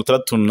amanota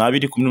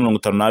 32 kuri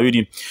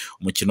 52.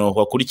 Umukino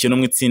wakurikiye no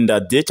mu itsinda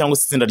D cyangwa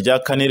se itsinda rya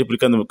kane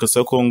Repubulika Demokarasi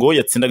ya Kongo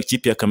yatsindaga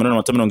ikipe ya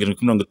Cameroon amanota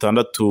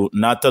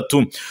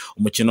 73.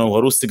 Umukino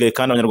wari usigaye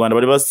kandi abanyarwanda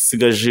bari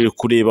basigaje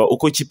kureba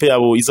uko ikipe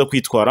yabo iza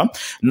kwitwara,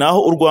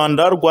 naho u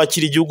Rwanda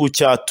rwakira igihugu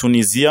cya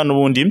Tunisia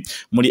n'ubundi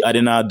muri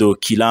Arenado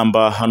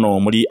Kilamba hano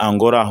muri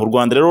Angola. U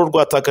Rwanda rero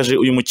rwatakaje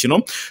uyu mukino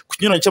ku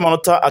kinyuranyo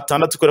cy'amanota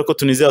 6 kubera ko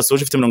Tunisia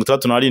yasoje ifite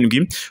 37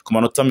 ku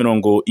manota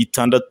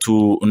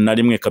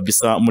 61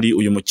 kabisa muri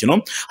uyu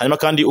mukino. Hanyuma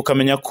kandi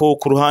ukamenya ko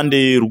ku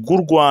ruhande rw'u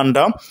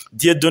Rwanda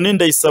Dieudonné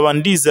Ndayisaba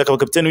Ndize akaba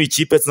kapiteni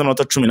w'ikipe yatsinze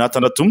amanota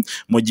 16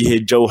 mu gihe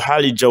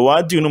Jawhari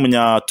Jawadi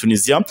n'umunya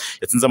Tunisia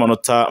yatsinze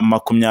amanota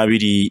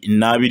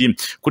 22.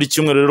 Kuri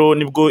kimwe rero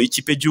nibwo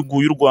ikipe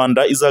y'igihugu y'u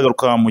Rwanda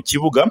izagaruka mu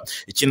kibuga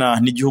ikina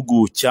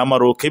n'igihugu cya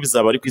Maroc,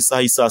 bizaba ari ku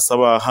isaha y'isa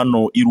 7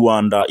 hano i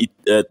Rwanda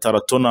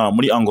Taratona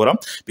muri Angola,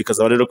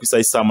 bikazaba rero ku isaha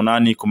y'isa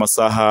 8 ku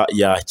masaha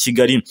ya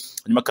Kigali.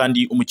 Hanyuma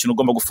kandi umukino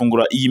ugomba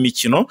gufungura iyi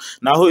mikino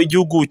naho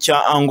igihugu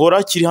cya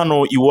Angola kiri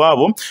hano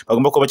iwabo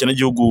bagomba kuba bakina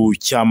igihugu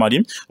cya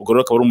Mali. Ubwo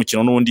rero akaba ari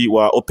umukino n'undi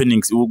wa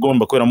openings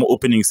ugomba kuberamo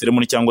opening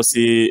ceremony cyangwa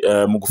se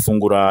mu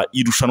gufungura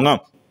irushanwa.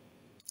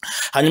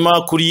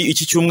 Hanyuma kuri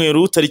iki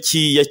cyumweru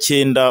tariki ya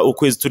 9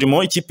 ukwezi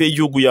turimo ikipe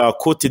y'igihugu ya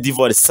Cote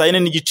d'Ivoire saa 4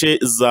 n'igice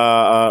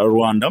za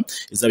Rwanda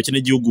izabikina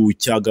igihugu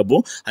cya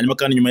Gabo. Hanyuma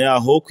kandi nyuma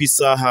yaho ku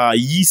isaha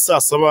y'isa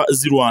 7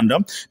 z'i Rwanda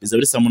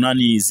bizabiri saa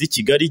 8 z'i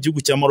Kigali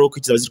igihugu cya Maroc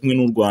kizaba ziri kumwe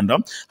n'u Rwanda.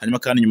 Hanyuma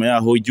kandi nyuma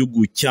yaho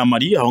igihugu cya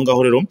Mali aho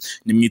ngaho rero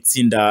ni mu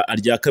itsinda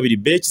rya kabiri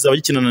B kizaba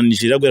gikina na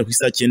Nigeria guhera ku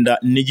isaha 9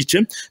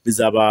 n'igice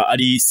bizaba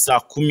ari saa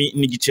 10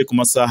 n'igice ku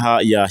masaha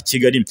ya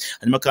Kigali.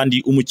 Hanyuma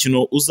kandi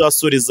umukino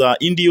uzasoreza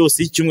indi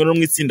yose cyumweru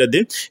mu itsinda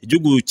D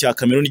igihugu cya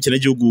Cameroon cyane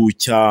igihugu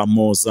cya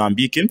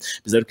Mozambique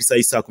bizari ku isaha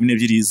y'isa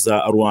 12 za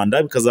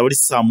Rwanda bikazaba ari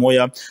saa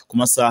 1 ku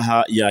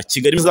masaha ya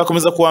Kigali.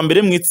 Bizakomeza kuwa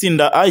mbere mu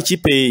itsinda A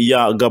ikipe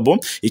ya Gabo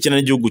ikina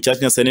n'igihugu cya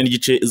Kenya saa 4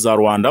 n'igice za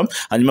Rwanda.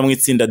 Hanyuma mu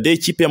itsinda D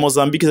ikipe ya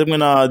Mozambique hamwe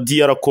na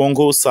DR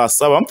Congo saa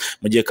 7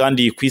 mu gihe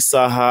kandi ku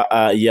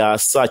isaha ya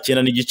saa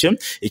 9 n'igice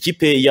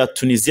ikipe ya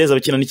Tunisia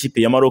izabikina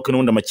n'ikipe ya Maroc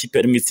n'ubundi amakipe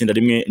ari mu itsinda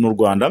rimwe n'u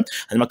Rwanda.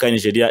 Hanyuma kandi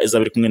Nigeria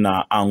izabiri kumwe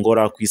na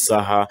Angola ku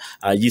isaha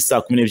y'isa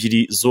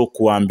 12 zo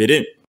kuwa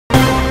mbere.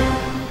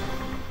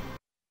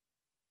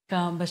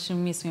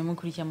 Mbashimwe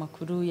mukurikiye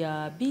amakuru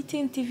ya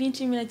BTN TV.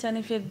 Nshimira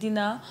cyane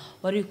Ferdina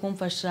wari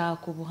kumfasha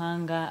ku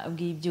buhanga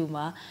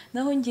bw'ibyuma,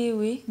 naho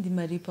ngewe ndi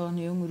Marie Paul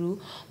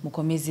Y'Umugoroba.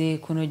 Mukomeze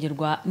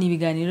kunogerwa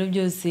n'ibiganiro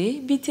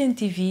byose BTN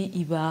TV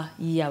iba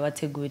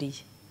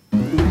yabateguriye.